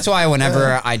 see, that's why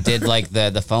whenever I did like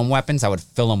the foam weapons, I would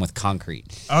fill them with concrete.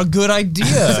 A good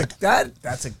idea.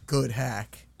 That's a good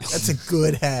hack. That's a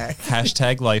good hack.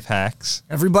 Hashtag life hacks.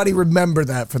 Everybody remember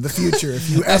that for the future. If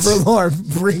you ever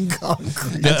LARP, bring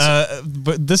concrete.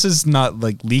 But this is not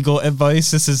like legal advice.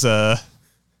 This is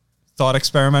thought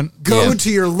experiment. Go to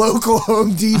your local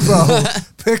Home Depot,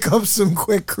 pick up some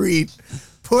Quikrete,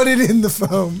 put it in the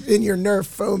foam, in your Nerf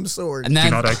foam sword. And Do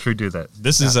not actually do that.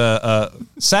 This is a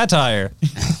satire.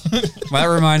 Well, that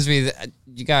reminds me, that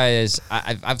you guys,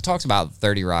 I've talked about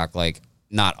 30 Rock, like,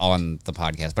 not on the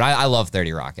podcast, but I love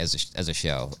 30 Rock as a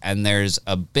show. And there's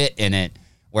a bit in it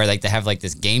where like they have like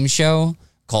this game show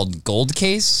called Gold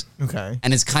Case. Okay.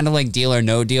 And it's kind of like Deal or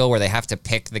No Deal, where they have to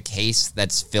pick the case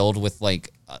that's filled with like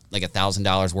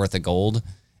 $1,000 worth of gold.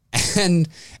 And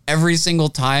every single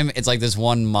time it's like this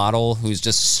one model who's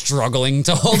just struggling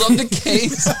to hold up the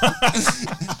case.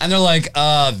 And they're like,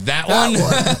 that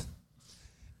one.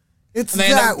 It's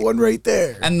that one right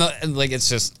there. And like it's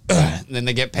just, and then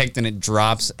they get picked and it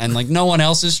drops, and like no one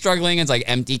else is struggling. It's like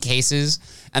empty cases,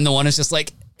 and the one is just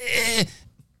like,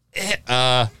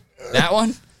 that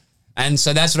one. And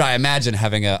so that's what I imagine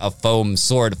having a foam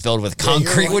sword filled with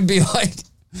concrete would be like.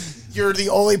 You're the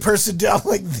only person down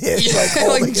like this,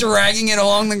 like dragging it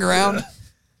along the ground.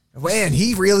 Man,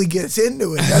 he really gets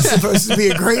into it. That's supposed to be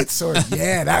a great sword.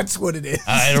 Yeah, that's what it is.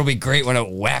 It'll be great when it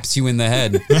whaps you in the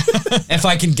head. If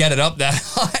I can get it up that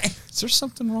high. Is there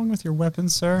something wrong with your weapon,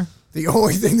 sir? The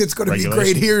only thing that's going to be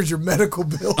great here is your medical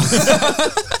bill.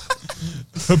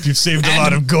 Hope you've saved a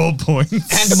lot of gold points.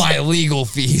 And my legal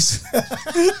fees.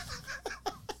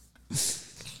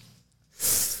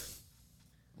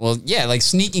 Well, yeah, like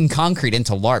sneaking concrete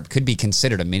into LARP could be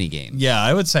considered a minigame. Yeah,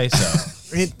 I would say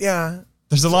so. Yeah.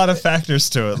 There's a lot of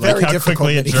factors to it, like how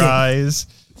quickly it dries,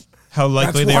 how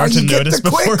likely they are to notice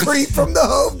before. That's why you get the Quikrete from the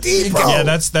Home Depot. Yeah,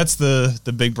 that's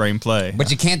the big brain play. But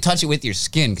you can't touch it with your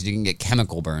skin because you can get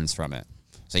chemical burns from it.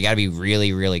 So you got to be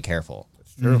really, really careful.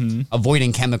 True. Mm-hmm.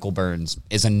 Avoiding chemical burns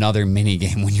is another mini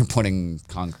game when you're putting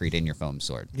concrete in your foam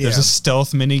sword. Yeah. There's a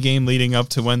stealth mini game leading up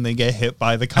to when they get hit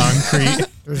by the concrete.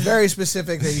 There's very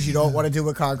specific things you don't want to do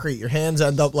with concrete. Your hands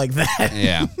end up like that.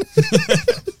 Yeah.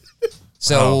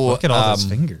 So look at all those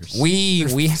fingers.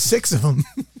 We 6 of them.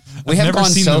 We have gone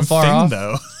so far off.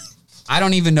 Though. I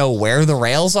don't even know where the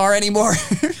rails are anymore.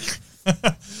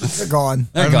 They're gone.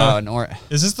 They're gone. Or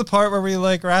is this the part where we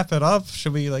like wrap it up?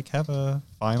 Should we like have a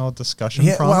final discussion?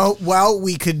 Yeah. prompt? Well,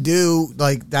 we could do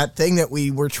like that thing that we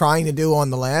were trying to do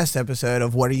on the last episode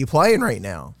of what are you playing right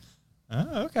now?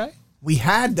 Oh, okay. We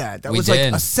had that. That We was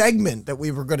did. like a segment that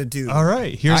we were going to do. All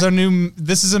right. Here's our new.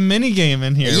 This is a mini game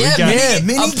in here. yeah, we got,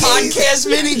 mini a game. podcast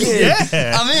mini game.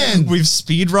 Yeah. I'm in. We've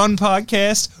speedrun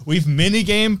podcast. We've mini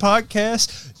game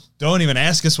podcast. Don't even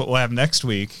ask us what we'll have next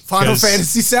week. Final 'cause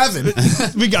Fantasy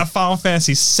VII. We got Final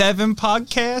Fantasy VII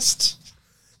podcast.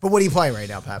 But what are you playing right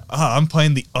now, Pap? I'm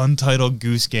playing the Untitled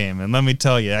Goose Game, and let me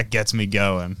tell you, that gets me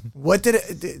going. What did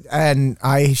it? And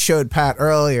I showed Pat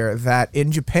earlier that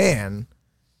in Japan,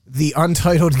 the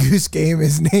Untitled Goose Game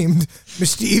is named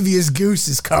Mischievous Goose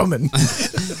is Coming.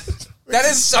 That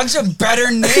is such a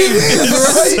better name.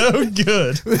 Right? So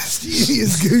good.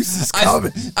 Mischievous Goose is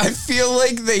Coming. I feel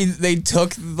like they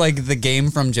took like the game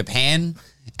from Japan,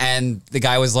 and the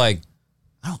guy was like,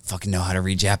 I don't fucking know how to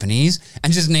read Japanese,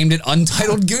 and just named it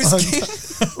Untitled Goose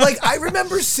Game. Like, I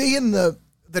remember seeing the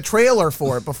trailer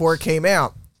for it before it came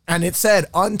out, and it said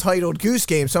Untitled Goose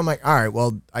Game. So I'm like, all right,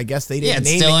 well, I guess they didn't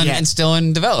name it yet. And still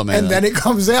in development. And then it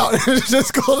comes out, and it's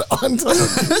just called Untitled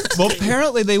Goose. Well,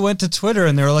 apparently they went to Twitter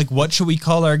and they were like, what should we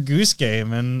call our goose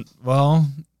game? And, well,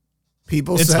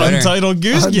 People it's said Untitled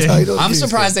Goose Game. Untitled I'm Goose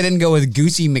surprised they didn't go with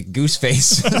Goosey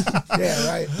McGooseface. Game. Yeah,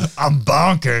 right. I'm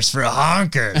bonkers for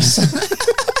honkers.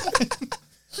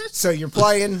 So you're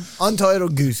playing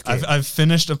Untitled Goose Game. I've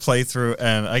finished a playthrough,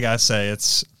 and I gotta say,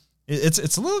 it's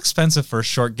a little expensive for a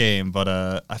short game, but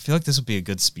I feel like this would be a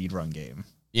good speedrun game.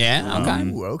 Yeah, okay.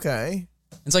 Ooh, okay.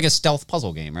 It's like a stealth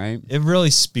puzzle game, right? It really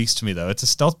speaks to me, though. It's a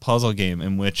stealth puzzle game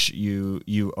in which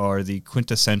you are the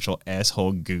quintessential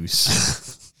asshole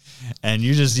goose, and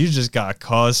you just gotta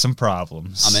cause some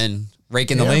problems. I'm in.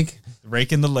 Rake in the Yeah. lake?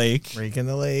 Rake in the lake. Rake in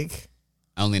the lake.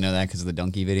 I only know that because of the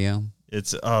donkey video.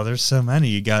 It's there's so many.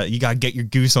 You got to get your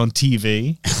goose on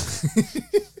TV.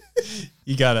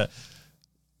 You gotta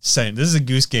say this is a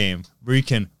goose game where you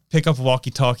can pick up a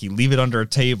walkie-talkie, leave it under a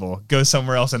table, go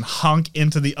somewhere else, and honk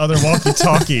into the other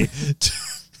walkie-talkie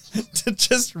to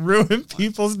just ruin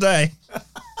people's day.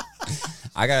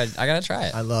 I gotta try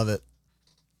it. I love it.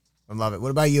 I love it.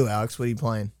 What about you, Alex? What are you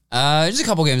playing? There's a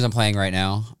couple games I'm playing right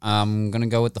now. I'm gonna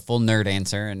go with the full nerd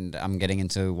answer, and I'm getting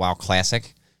into WoW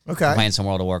Classic. Okay. I'm playing some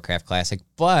World of Warcraft Classic,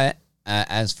 but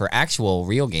as for actual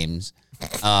real games,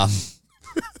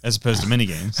 As opposed to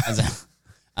minigames.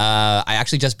 I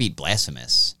actually just beat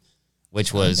Blasphemous,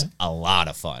 which was a lot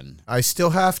of fun. I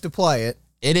still have to play it.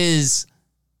 It is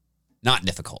not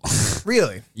difficult.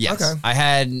 Really? Yes. Okay. I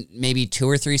had maybe 2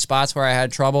 or 3 spots where I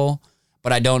had trouble,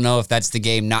 but I don't know if that's the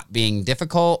game not being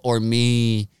difficult or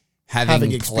me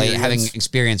having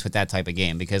experience with that type of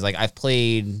game. Because like I've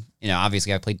played,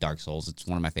 obviously I've played Dark Souls. It's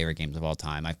one of my favorite games of all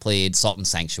time. I've played Salt and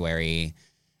Sanctuary.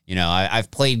 I've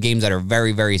played games that are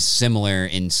very, very similar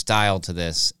in style to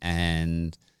this,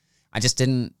 and I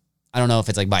don't know if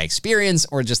it's like by experience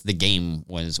or just the game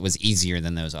was easier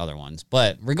than those other ones.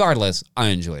 But regardless, I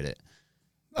enjoyed it.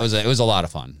 It was a lot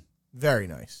of fun. Very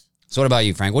nice. So what about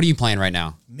you, Frank? What are you playing right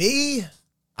now? Me?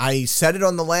 I said it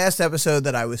on the last episode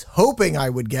that I was hoping I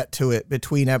would get to it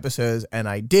between episodes, and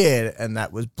I did, and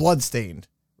that was Bloodstained,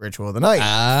 Ritual of the Night.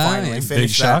 Finally finished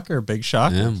Big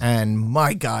shocker. Yeah. And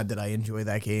my God, did I enjoy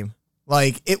that game.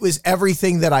 Like, it was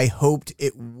everything that I hoped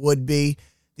it would be.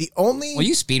 Well,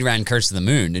 you speedran Curse of the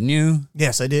Moon, didn't you?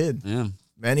 Yes, I did. Yeah.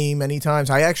 Many, many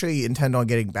times. I actually intend on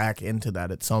getting back into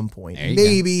that at some point. There you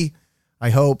Maybe. Go. I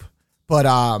hope. But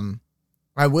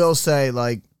I will say,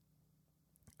 like,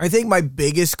 I think my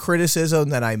biggest criticism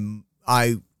that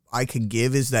I could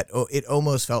give is that it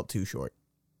almost felt too short.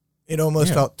 It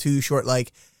almost felt too short.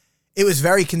 Like, it was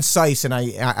very concise, and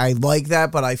I like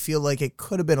that, but I feel like it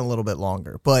could have been a little bit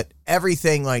longer. But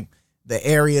everything, like, the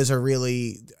areas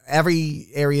every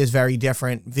area is very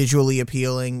different, visually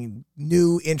appealing,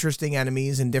 new, interesting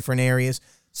enemies in different areas.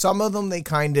 Some of them they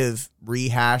kind of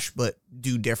rehash, but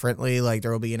do differently. Like,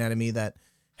 there will be an enemy that,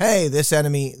 hey, this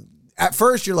enemy, at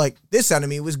first you're like, this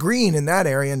enemy was green in that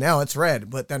area, now it's red.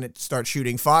 But then it starts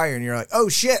shooting fire, and you're like, oh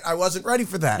shit, I wasn't ready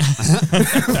for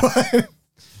that.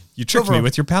 You tricked me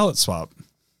with your palette swap.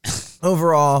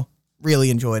 Overall,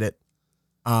 really enjoyed it.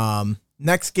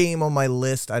 Next game on my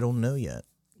list, I don't know yet.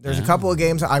 There's a couple of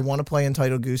games I want to play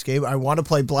Entitled Goose Game. I want to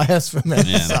play Blasphemous.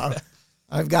 Yeah. So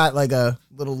I've got like a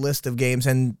little list of games.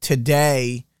 And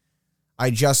today,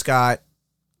 I just got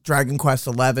Dragon Quest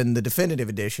XI, the definitive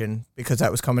edition, because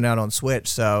that was coming out on Switch.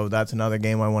 So that's another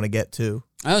game I want to get to.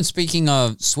 Oh, and speaking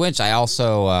of Switch, I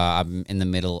also, I'm in the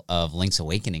middle of Link's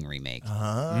Awakening remake,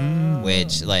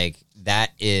 which, like,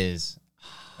 that is...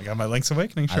 I got my Link's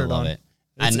Awakening shirt on. I love it.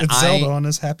 It's Zelda on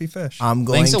his Happy Fish.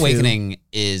 Link's Awakening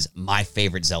is my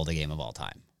favorite Zelda game of all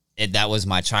time. That was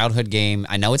my childhood game.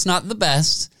 I know it's not the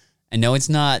best. I know it's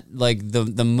not like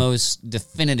the most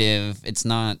definitive. It's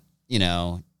not,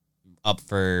 up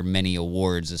for many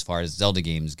awards as far as Zelda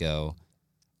games go.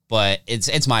 But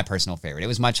it's my personal favorite. It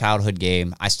was my childhood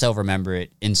game. I still remember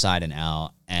it inside and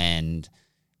out. And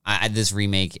this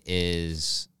remake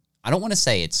is, I don't want to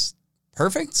say it's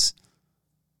perfect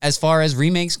as far as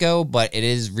remakes go, but it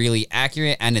is really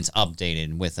accurate and it's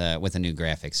updated with a new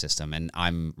graphics system, and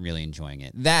I'm really enjoying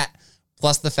it. That,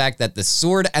 plus the fact that the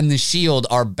sword and the shield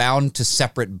are bound to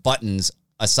separate buttons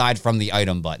aside from the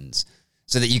item buttons,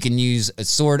 so that you can use a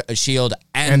sword, a shield,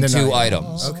 and two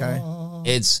items. Okay.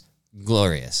 It's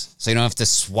glorious. So you don't have to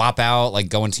swap out, like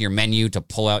go into your menu to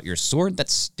pull out your sword.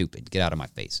 That's stupid. Get out of my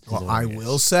face. Well, I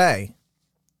will say,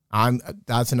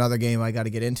 that's another game I got to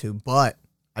get into, but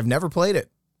I've never played it.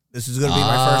 This is going to be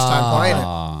my first time playing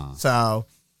it. So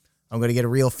I'm going to get a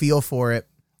real feel for it.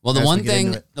 Well, the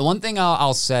one thing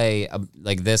I'll say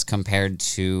like this compared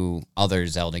to other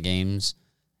Zelda games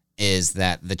is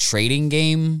that the trading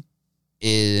game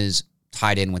is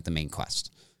tied in with the main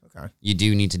quest. Okay. You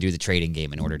do need to do the trading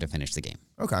game in order to finish the game.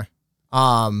 Okay.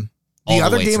 The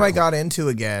other game I got into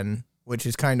again, which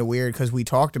is kind of weird because we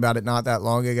talked about it not that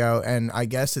long ago, and I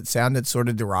guess it sounded sort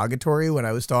of derogatory when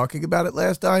I was talking about it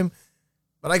last time.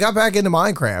 But I got back into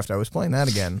Minecraft. I was playing that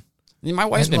again. My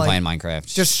wife's been playing Minecraft.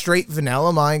 Just straight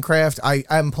vanilla Minecraft.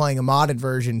 I'm playing a modded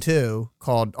version too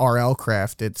called RL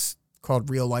Craft. It's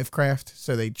called Real Life Craft.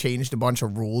 So they changed a bunch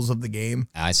of rules of the game.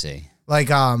 I see. Like,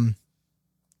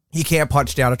 you can't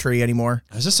punch down a tree anymore.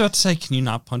 I was just about to say, can you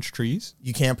not punch trees?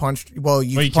 You can't punch. Well,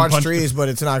 you can punch trees, but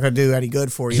it's not going to do any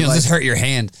good for you. You'll just hurt your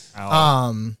hand.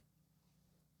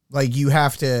 Like you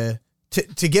have to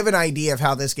give an idea of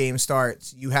how this game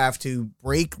starts, you have to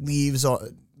break leaves,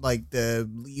 like the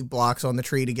leaf blocks on the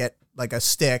tree to get like a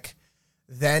stick.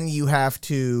 Then you have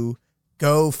to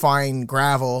go find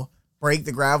gravel, break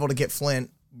the gravel to get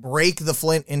flint, break the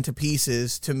flint into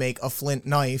pieces to make a flint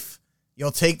knife.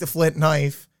 You'll take the flint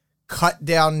knife, cut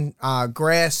down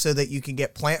grass so that you can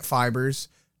get plant fibers,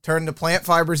 turn the plant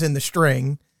fibers into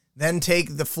string, then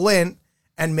take the flint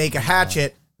and make a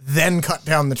hatchet, then cut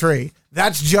down the tree.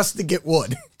 That's just to get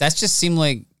wood. That just seems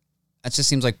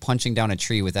like punching down a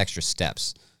tree with extra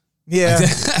steps. Yeah,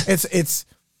 it's.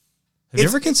 Have you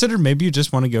ever considered maybe you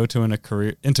just want to go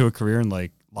into a career in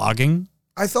like logging?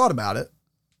 I thought about it.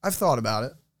 I've thought about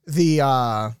it.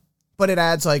 But it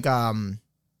adds like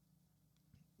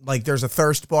there's a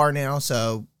thirst bar now,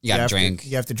 so you gotta drink.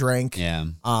 You have to drink. Yeah.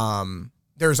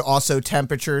 there's also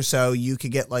temperature, so you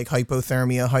could get like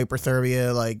hypothermia,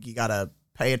 hyperthermia. Like you gotta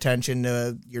pay attention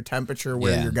to your temperature,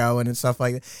 where you're going, and stuff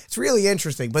like that. It's really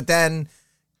interesting. But then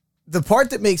the part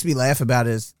that makes me laugh about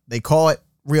it is they call it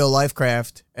real life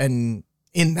craft, and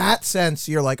in that sense,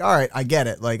 you're like, all right, I get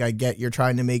it. Like I get you're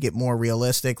trying to make it more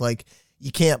realistic. Like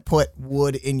you can't put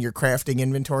wood in your crafting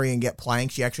inventory and get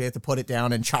planks. You actually have to put it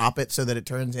down and chop it so that it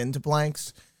turns into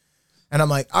planks. And I'm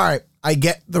like, all right, I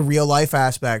get the real life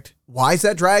aspect. Why is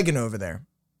that dragon over there?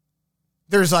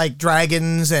 There's like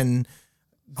dragons and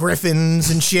griffins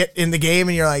and shit in the game,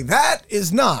 and you're like, that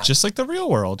is not. Just like the real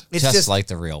world. It's just like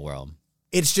the real world.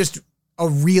 It's just a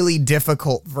really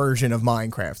difficult version of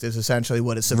Minecraft is essentially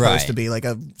what it's supposed to be, like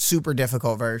a super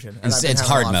difficult version. And it's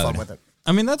hard mode. With it.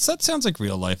 I mean, that sounds like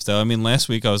real life, though. I mean, last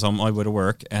week I was on my way to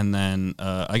work, and then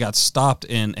I got stopped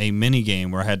in a mini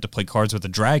game where I had to play cards with a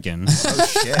dragon. Oh,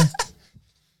 shit.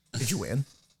 Did you win?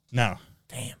 No.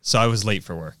 Damn. So I was late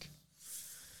for work.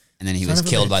 And then he was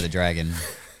killed by the dragon.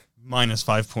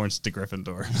 -5 points to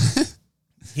Gryffindor.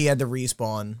 He had to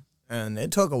respawn, and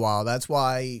it took a while. That's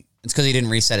why. It's because he didn't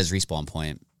reset his respawn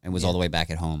point and was all the way back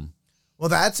at home. Well,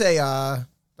 that's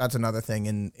another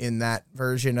thing in that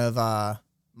version of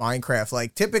Minecraft.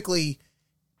 Like typically,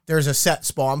 there's a set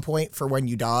spawn point for when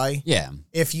you die. Yeah. Even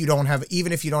if you don't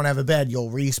have a bed, you'll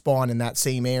respawn in that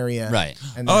same area. Right.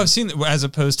 And then, I've seen, as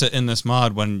opposed to in this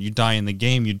mod, when you die in the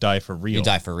game, you die for real. You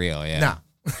die for real, yeah. No.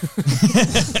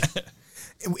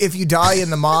 If you die in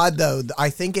the mod, though,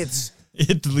 I think it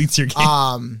deletes your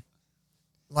game.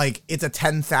 Like it's a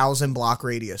 10,000 block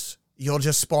radius. You'll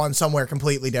just spawn somewhere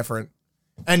completely different,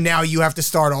 and now you have to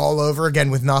start all over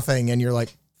again with nothing, and you're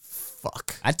like,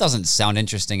 fuck. That doesn't sound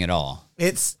interesting at all.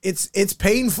 It's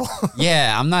painful.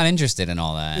 Yeah, I'm not interested in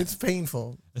all that. It's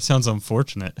painful. It sounds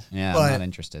unfortunate. Yeah, but I'm not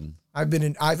interested.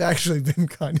 I've actually been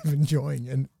kind of enjoying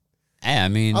it. Hey, I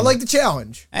mean, I like the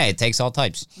challenge. Hey, it takes all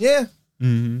types. Yeah.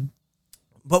 Mm-hmm.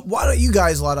 But why don't you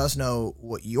guys let us know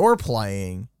what you're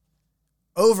playing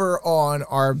over on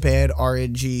our Bad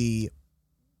RNG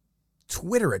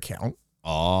Twitter account?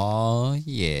 Oh,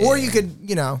 yeah. Or you could,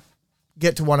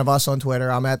 get to one of us on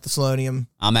Twitter. I'm at the Selonium.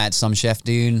 I'm at some chef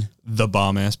dude. The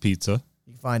bomb ass pizza.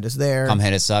 You can find us there. Come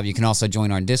hit us up. You can also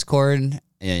join our Discord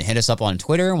and hit us up on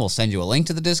Twitter, and we'll send you a link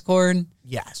to the Discord.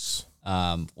 Yes.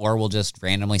 Or we'll just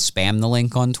randomly spam the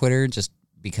link on Twitter just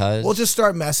because. We'll just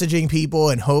start messaging people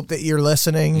and hope that you're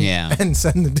listening. Yeah. And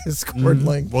send the Discord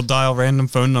link. We'll dial random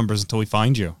phone numbers until we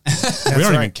find you. We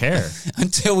don't even care.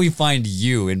 Until we find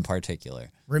you in particular.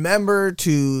 Remember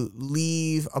to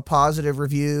leave a positive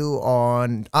review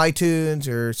on iTunes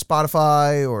or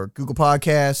Spotify or Google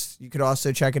Podcasts. You could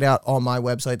also check it out on my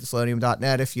website,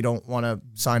 theselonium.net, if you don't want to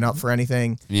sign up for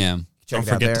anything. Yeah. Don't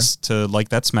forget to like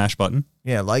that smash button.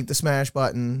 Yeah, like the smash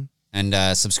button. And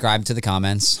subscribe to the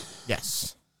comments.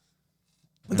 Yes.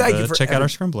 And, thank you for check out our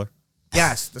Scrimbler.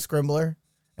 Yes, the Scrimbler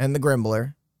and the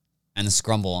Grimbler. And the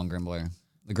Scrumble on Grimbler.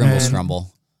 The Grimble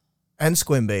Scrumble. And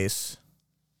Squimbase.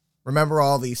 Remember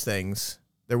all these things.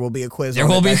 There will be a quiz. There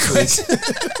will be a quiz.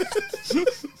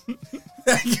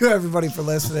 Thank you, everybody, for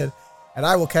listening. And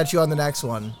I will catch you on the next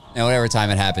one. And whatever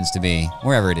time it happens to be,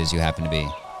 wherever it is you happen to be,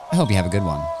 I hope you have a good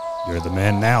one. You're the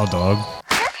man now, dog.